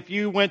lived, if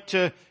you went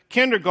to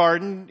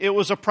kindergarten, it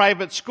was a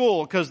private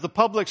school because the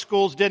public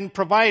schools didn't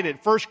provide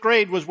it. First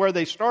grade was where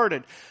they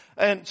started.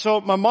 And so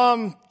my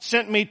mom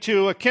sent me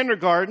to a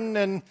kindergarten,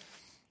 and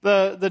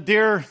the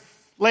dear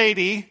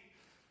lady,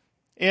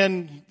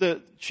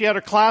 she had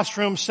a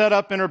classroom set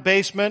up in her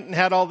basement and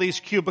had all these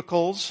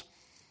cubicles.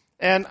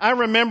 And I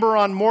remember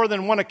on more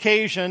than one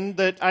occasion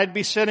that I'd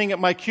be sitting at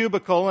my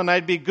cubicle and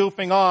I'd be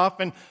goofing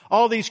off, and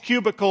all these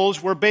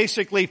cubicles were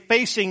basically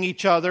facing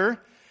each other,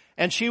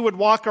 and she would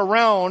walk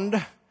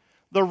around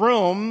the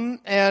room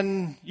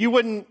and you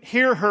wouldn't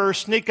hear her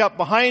sneak up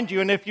behind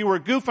you, and if you were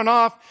goofing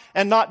off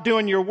and not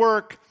doing your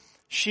work,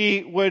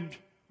 she would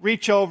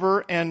reach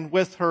over and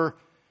with her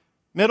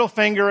middle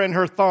finger and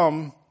her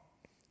thumb,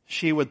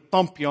 she would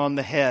thump you on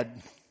the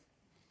head.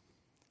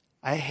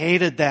 I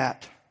hated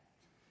that.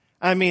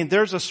 I mean,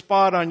 there's a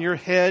spot on your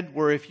head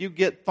where if you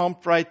get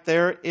thumped right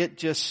there, it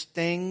just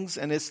stings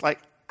and it's like,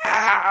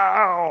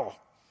 ow!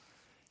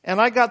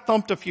 And I got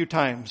thumped a few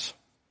times.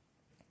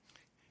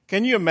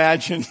 Can you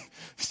imagine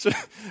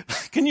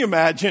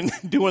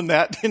doing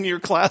that in your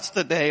class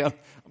today? I'm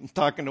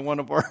talking to one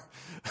of our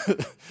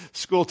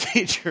school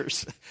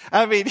teachers.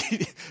 I mean,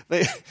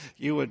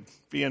 you would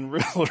be in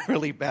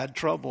really bad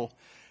trouble.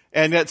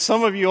 And yet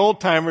some of you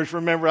old timers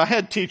remember I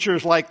had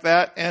teachers like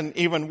that and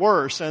even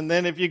worse. And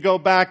then if you go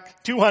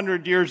back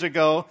 200 years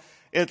ago,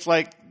 it's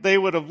like they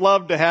would have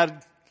loved to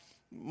have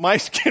my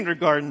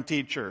kindergarten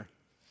teacher.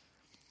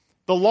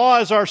 The law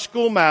is our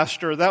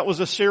schoolmaster. That was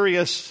a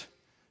serious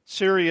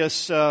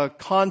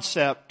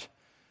concept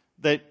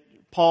that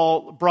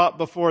Paul brought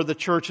before the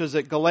churches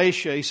at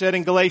Galatia. He said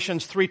in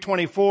Galatians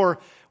 3:24,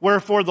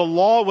 wherefore the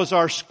law was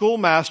our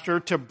schoolmaster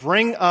to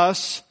bring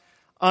us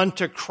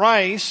unto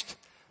Christ,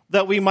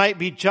 that we might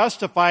be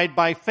justified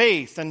by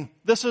faith. And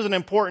this is an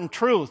important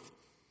truth.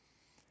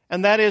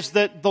 And that is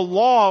that the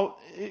law,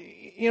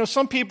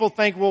 some people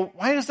think, well,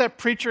 why does that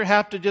preacher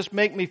have to just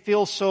make me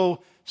feel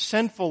so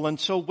sinful and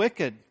so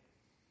wicked?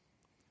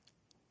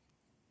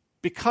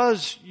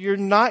 Because you're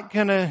not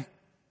going to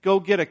go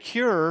get a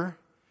cure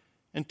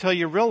until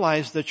you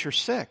realize that you're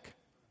sick.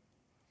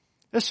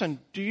 Listen,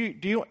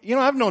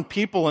 I've known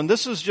people, and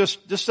this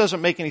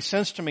doesn't make any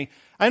sense to me.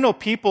 I know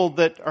people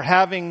that are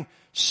having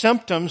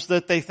symptoms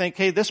that they think,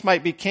 hey, this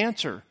might be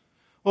cancer.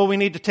 Well, we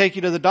need to take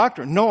you to the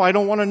doctor. No, I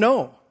don't want to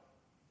know.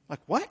 Like,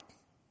 what?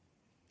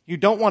 You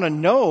don't want to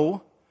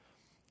know?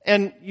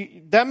 And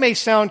that may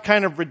sound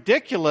kind of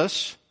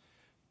ridiculous,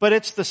 but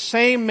it's the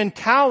same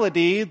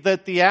mentality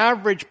that the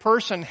average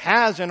person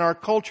has in our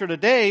culture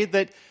today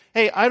that,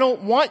 hey, I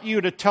don't want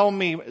you to tell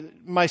me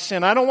my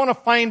sin. I don't want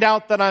to find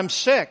out that I'm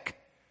sick.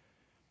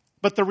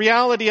 But the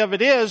reality of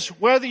it is,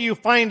 whether you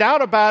find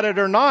out about it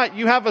or not,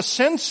 you have a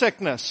sin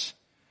sickness.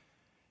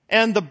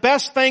 And the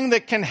best thing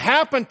that can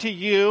happen to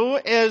you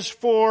is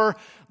for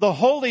the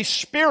Holy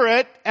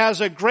Spirit,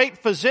 as a great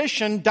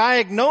physician,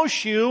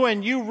 diagnose you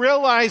and you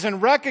realize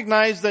and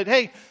recognize that,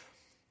 hey,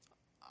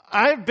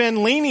 I've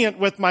been lenient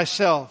with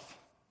myself,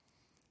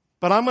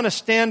 but I'm going to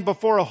stand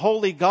before a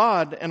holy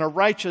God and a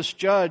righteous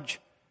judge,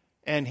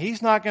 and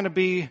He's not going to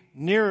be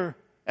near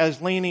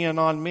as lenient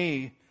on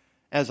me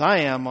as I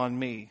am on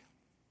me.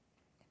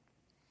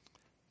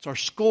 It's our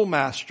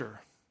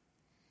schoolmaster.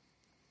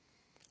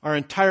 Our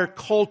entire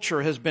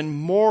culture has been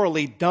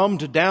morally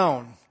dumbed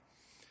down.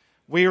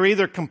 We are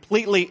either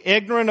completely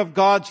ignorant of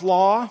God's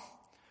law,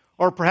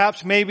 or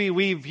perhaps maybe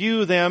we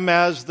view them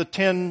as the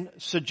 10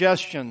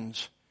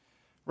 suggestions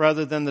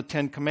rather than the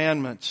 10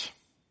 commandments.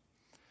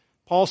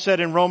 Paul said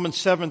in Romans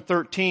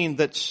 7:13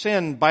 that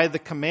sin by the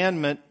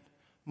commandment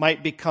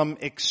might become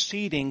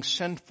exceeding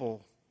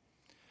sinful.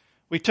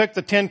 We took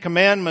the 10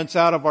 commandments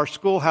out of our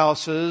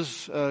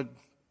schoolhouses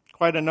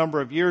quite a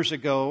number of years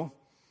ago.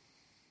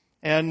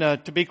 And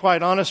to be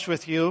quite honest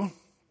with you,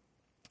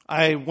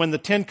 when the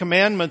 10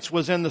 Commandments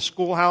was in the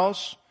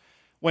schoolhouse,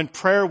 when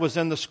prayer was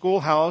in the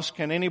schoolhouse,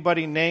 can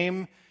anybody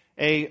name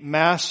a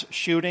mass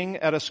shooting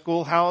at a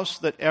schoolhouse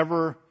that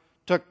ever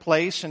took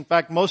place? In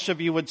fact, most of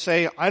you would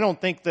say, I don't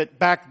think that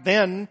back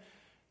then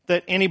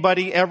that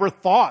anybody ever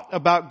thought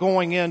about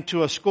going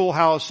into a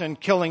schoolhouse and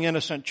killing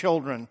innocent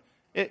children.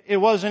 It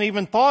wasn't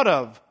even thought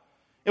of.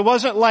 It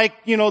wasn't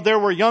like, there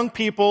were young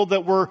people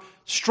that were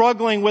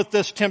struggling with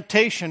this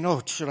temptation.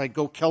 Oh, should I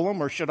go kill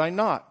them or should I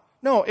not?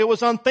 No, it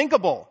was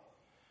unthinkable.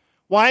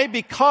 Why?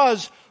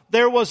 Because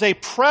there was a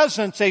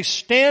presence, a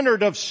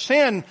standard of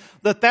sin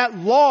that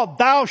law,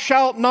 thou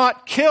shalt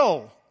not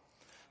kill.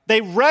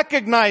 They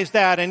recognized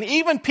that. And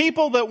even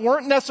people that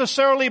weren't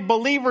necessarily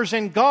believers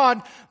in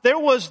God, there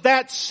was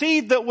that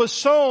seed that was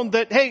sown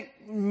that, hey,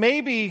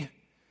 maybe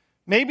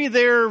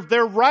they're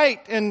right.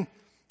 And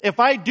if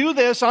I do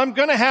this, I'm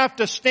going to have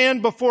to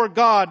stand before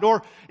God.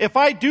 Or if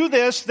I do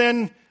this,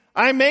 then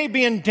I may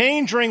be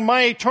endangering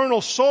my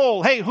eternal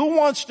soul. Hey, who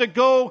wants to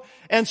go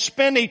and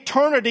spend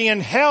eternity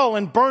in hell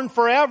and burn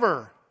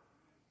forever?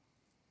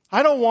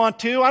 I don't want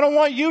to. I don't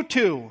want you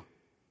to.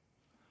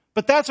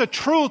 But that's a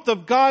truth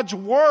of God's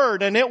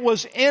Word, and it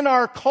was in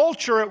our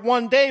culture at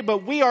one day,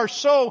 but we are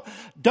so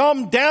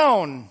dumbed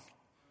down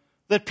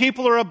that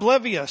people are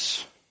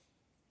oblivious.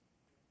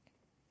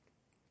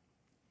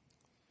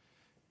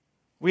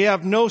 We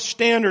have no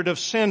standard of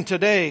sin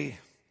today,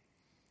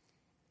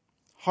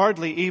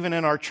 hardly even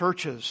in our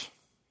churches.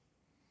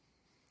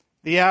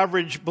 The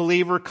average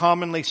believer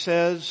commonly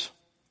says,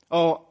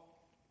 oh,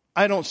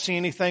 I don't see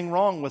anything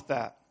wrong with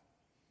that.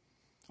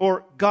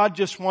 Or God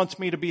just wants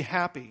me to be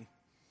happy.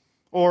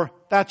 Or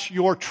that's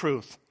your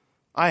truth.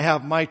 I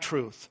have my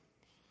truth.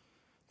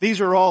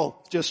 These are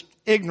all just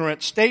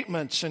ignorant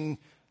statements, and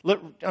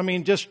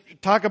just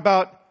talk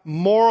about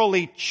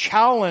morally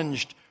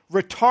challenged,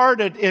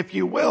 retarded, if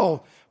you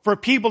will, for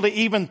people to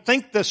even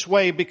think this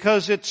way,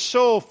 because it's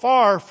so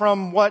far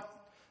from what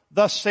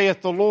thus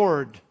saith the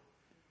Lord.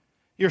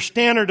 Your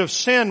standard of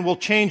sin will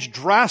change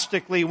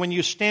drastically when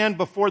you stand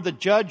before the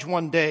judge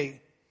one day.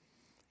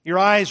 Your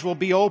eyes will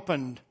be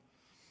opened.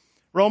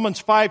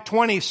 Romans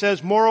 5:20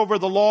 says, moreover,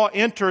 the law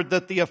entered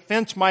that the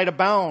offense might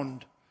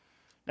abound.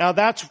 Now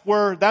that's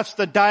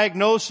the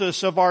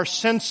diagnosis of our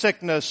sin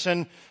sickness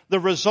and the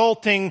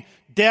resulting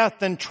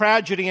death and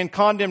tragedy and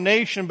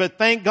condemnation. But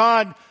thank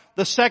God,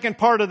 the second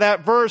part of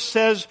that verse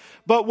says,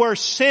 but where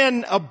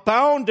sin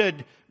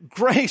abounded,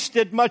 grace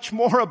did much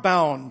more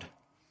abound.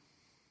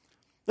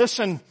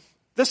 Listen,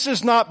 this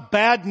is not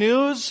bad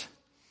news.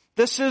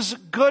 This is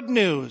good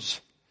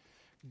news.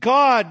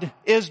 God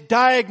is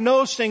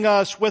diagnosing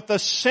us with a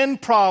sin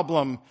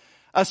problem,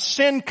 a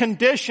sin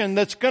condition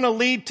that's going to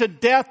lead to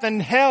death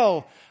and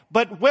hell.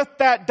 But with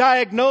that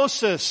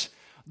diagnosis,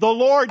 the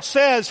Lord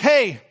says,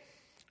 hey,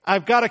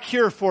 I've got a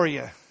cure for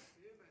you.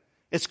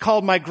 It's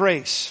called my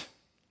grace.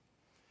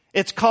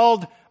 It's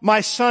called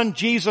my Son,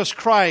 Jesus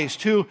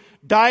Christ, who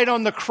died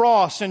on the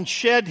cross and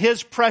shed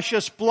His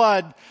precious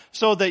blood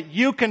so that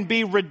you can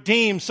be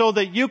redeemed, so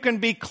that you can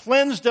be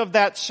cleansed of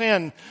that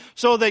sin,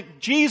 so that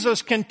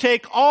Jesus can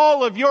take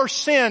all of your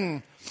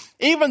sin,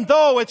 even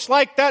though it's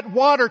like that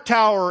water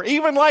tower,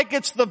 even like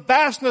it's the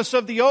vastness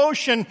of the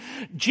ocean.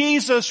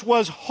 Jesus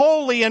was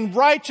holy and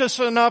righteous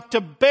enough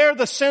to bear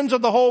the sins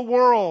of the whole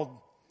world.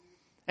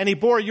 And He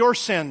bore your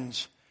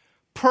sins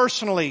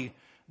personally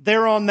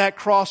there on that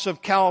cross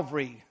of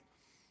Calvary.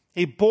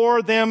 He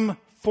bore them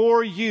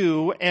for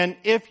you, and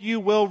if you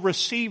will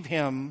receive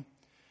Him,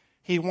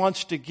 He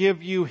wants to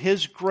give you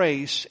His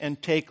grace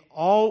and take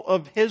all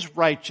of His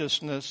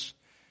righteousness.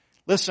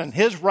 Listen,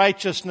 His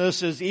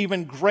righteousness is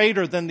even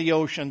greater than the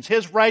oceans.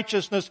 His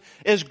righteousness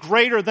is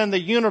greater than the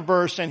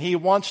universe, and He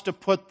wants to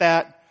put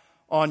that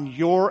on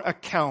your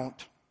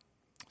account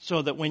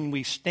so that when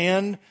we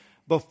stand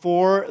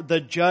before the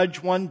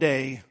judge one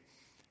day,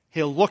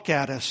 He'll look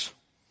at us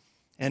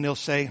and He'll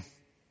say,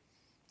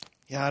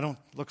 yeah,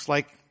 looks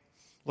like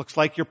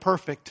you're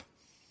perfect.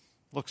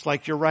 Looks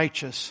like you're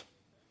righteous.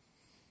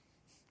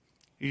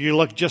 You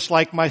look just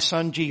like my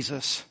Son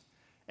Jesus.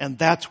 And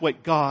that's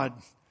what God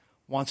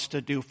wants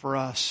to do for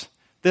us.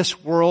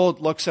 This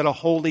world looks at a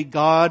holy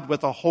God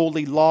with a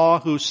holy law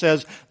who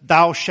says,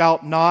 thou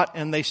shalt not.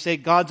 And they say,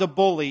 God's a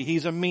bully.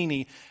 He's a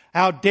meanie.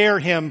 How dare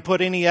Him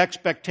put any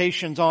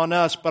expectations on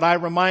us? But I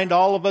remind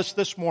all of us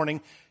this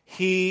morning,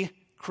 He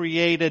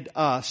created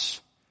us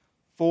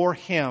for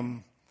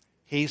Him.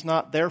 He's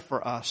not there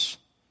for us.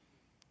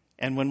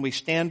 And when we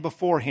stand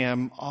before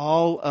Him,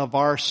 all of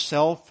our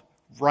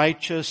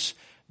self-righteous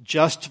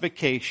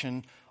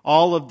justification,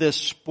 all of this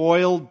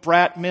spoiled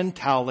brat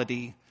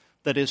mentality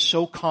that is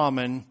so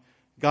common,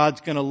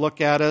 God's going to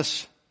look at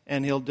us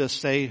and He'll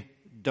just say,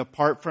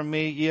 depart from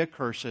me, ye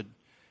accursed,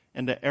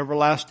 into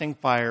everlasting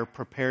fire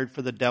prepared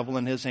for the devil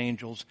and his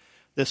angels.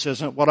 This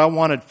isn't what I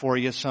wanted for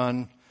you,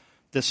 son.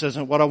 This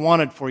isn't what I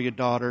wanted for you,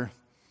 daughter.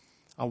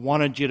 I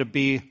wanted you to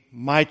be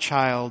my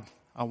child.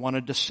 I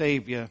wanted to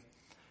save you,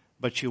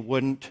 but you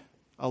wouldn't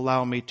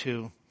allow me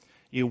to.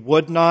 You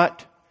would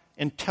not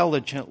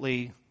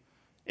intelligently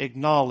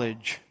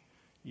acknowledge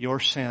your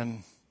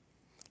sin.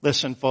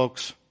 Listen,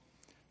 folks,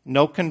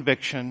 no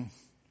conviction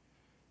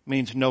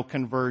means no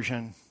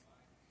conversion.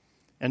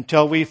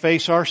 Until we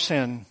face our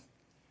sin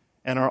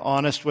and are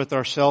honest with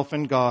ourselves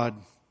and God,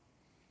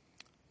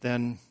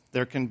 then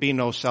there can be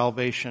no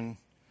salvation.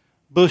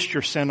 Boost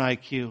your sin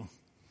IQ.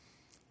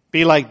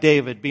 Be like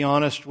David. Be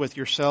honest with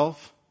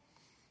yourself.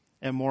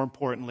 And more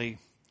importantly,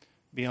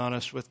 be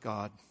honest with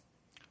God.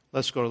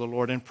 Let's go to the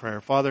Lord in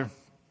prayer. Father,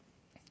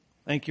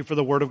 thank you for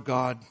the Word of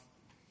God.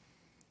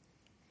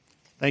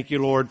 Thank you,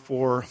 Lord,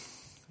 for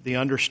the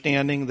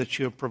understanding that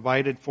you have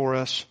provided for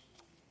us.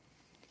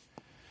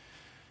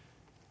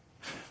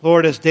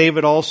 Lord, as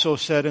David also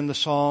said in the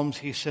Psalms,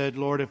 he said,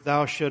 Lord, if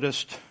thou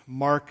shouldest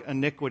mark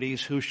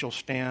iniquities, who shall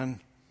stand?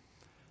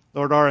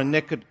 Lord, our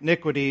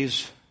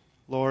iniquities,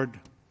 Lord,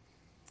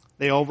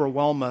 they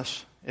overwhelm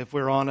us if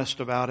we're honest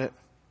about it.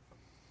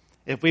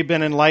 If we've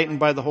been enlightened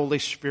by the Holy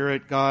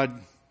Spirit, God,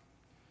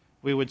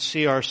 we would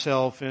see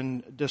ourselves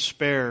in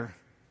despair,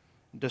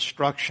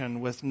 destruction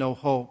with no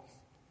hope.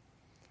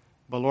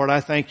 But Lord, I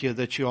thank you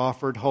that you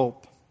offered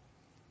hope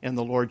in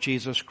the Lord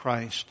Jesus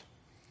Christ.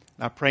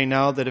 I pray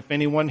now that if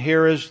anyone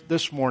here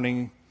this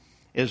morning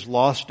is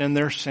lost in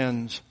their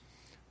sins,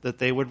 that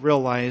they would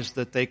realize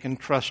that they can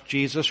trust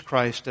Jesus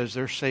Christ as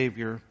their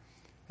Savior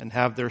and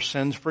have their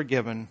sins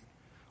forgiven,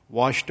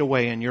 washed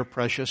away in your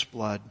precious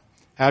blood.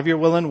 Have your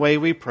will and way,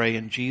 we pray,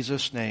 in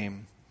Jesus'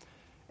 name.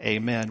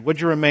 Amen.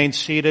 Would you remain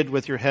seated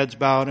with your heads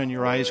bowed and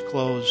your eyes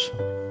closed?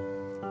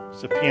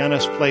 As the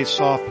pianist plays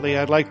softly,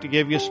 I'd like to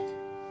give you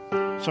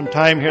some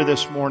time here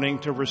this morning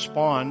to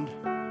respond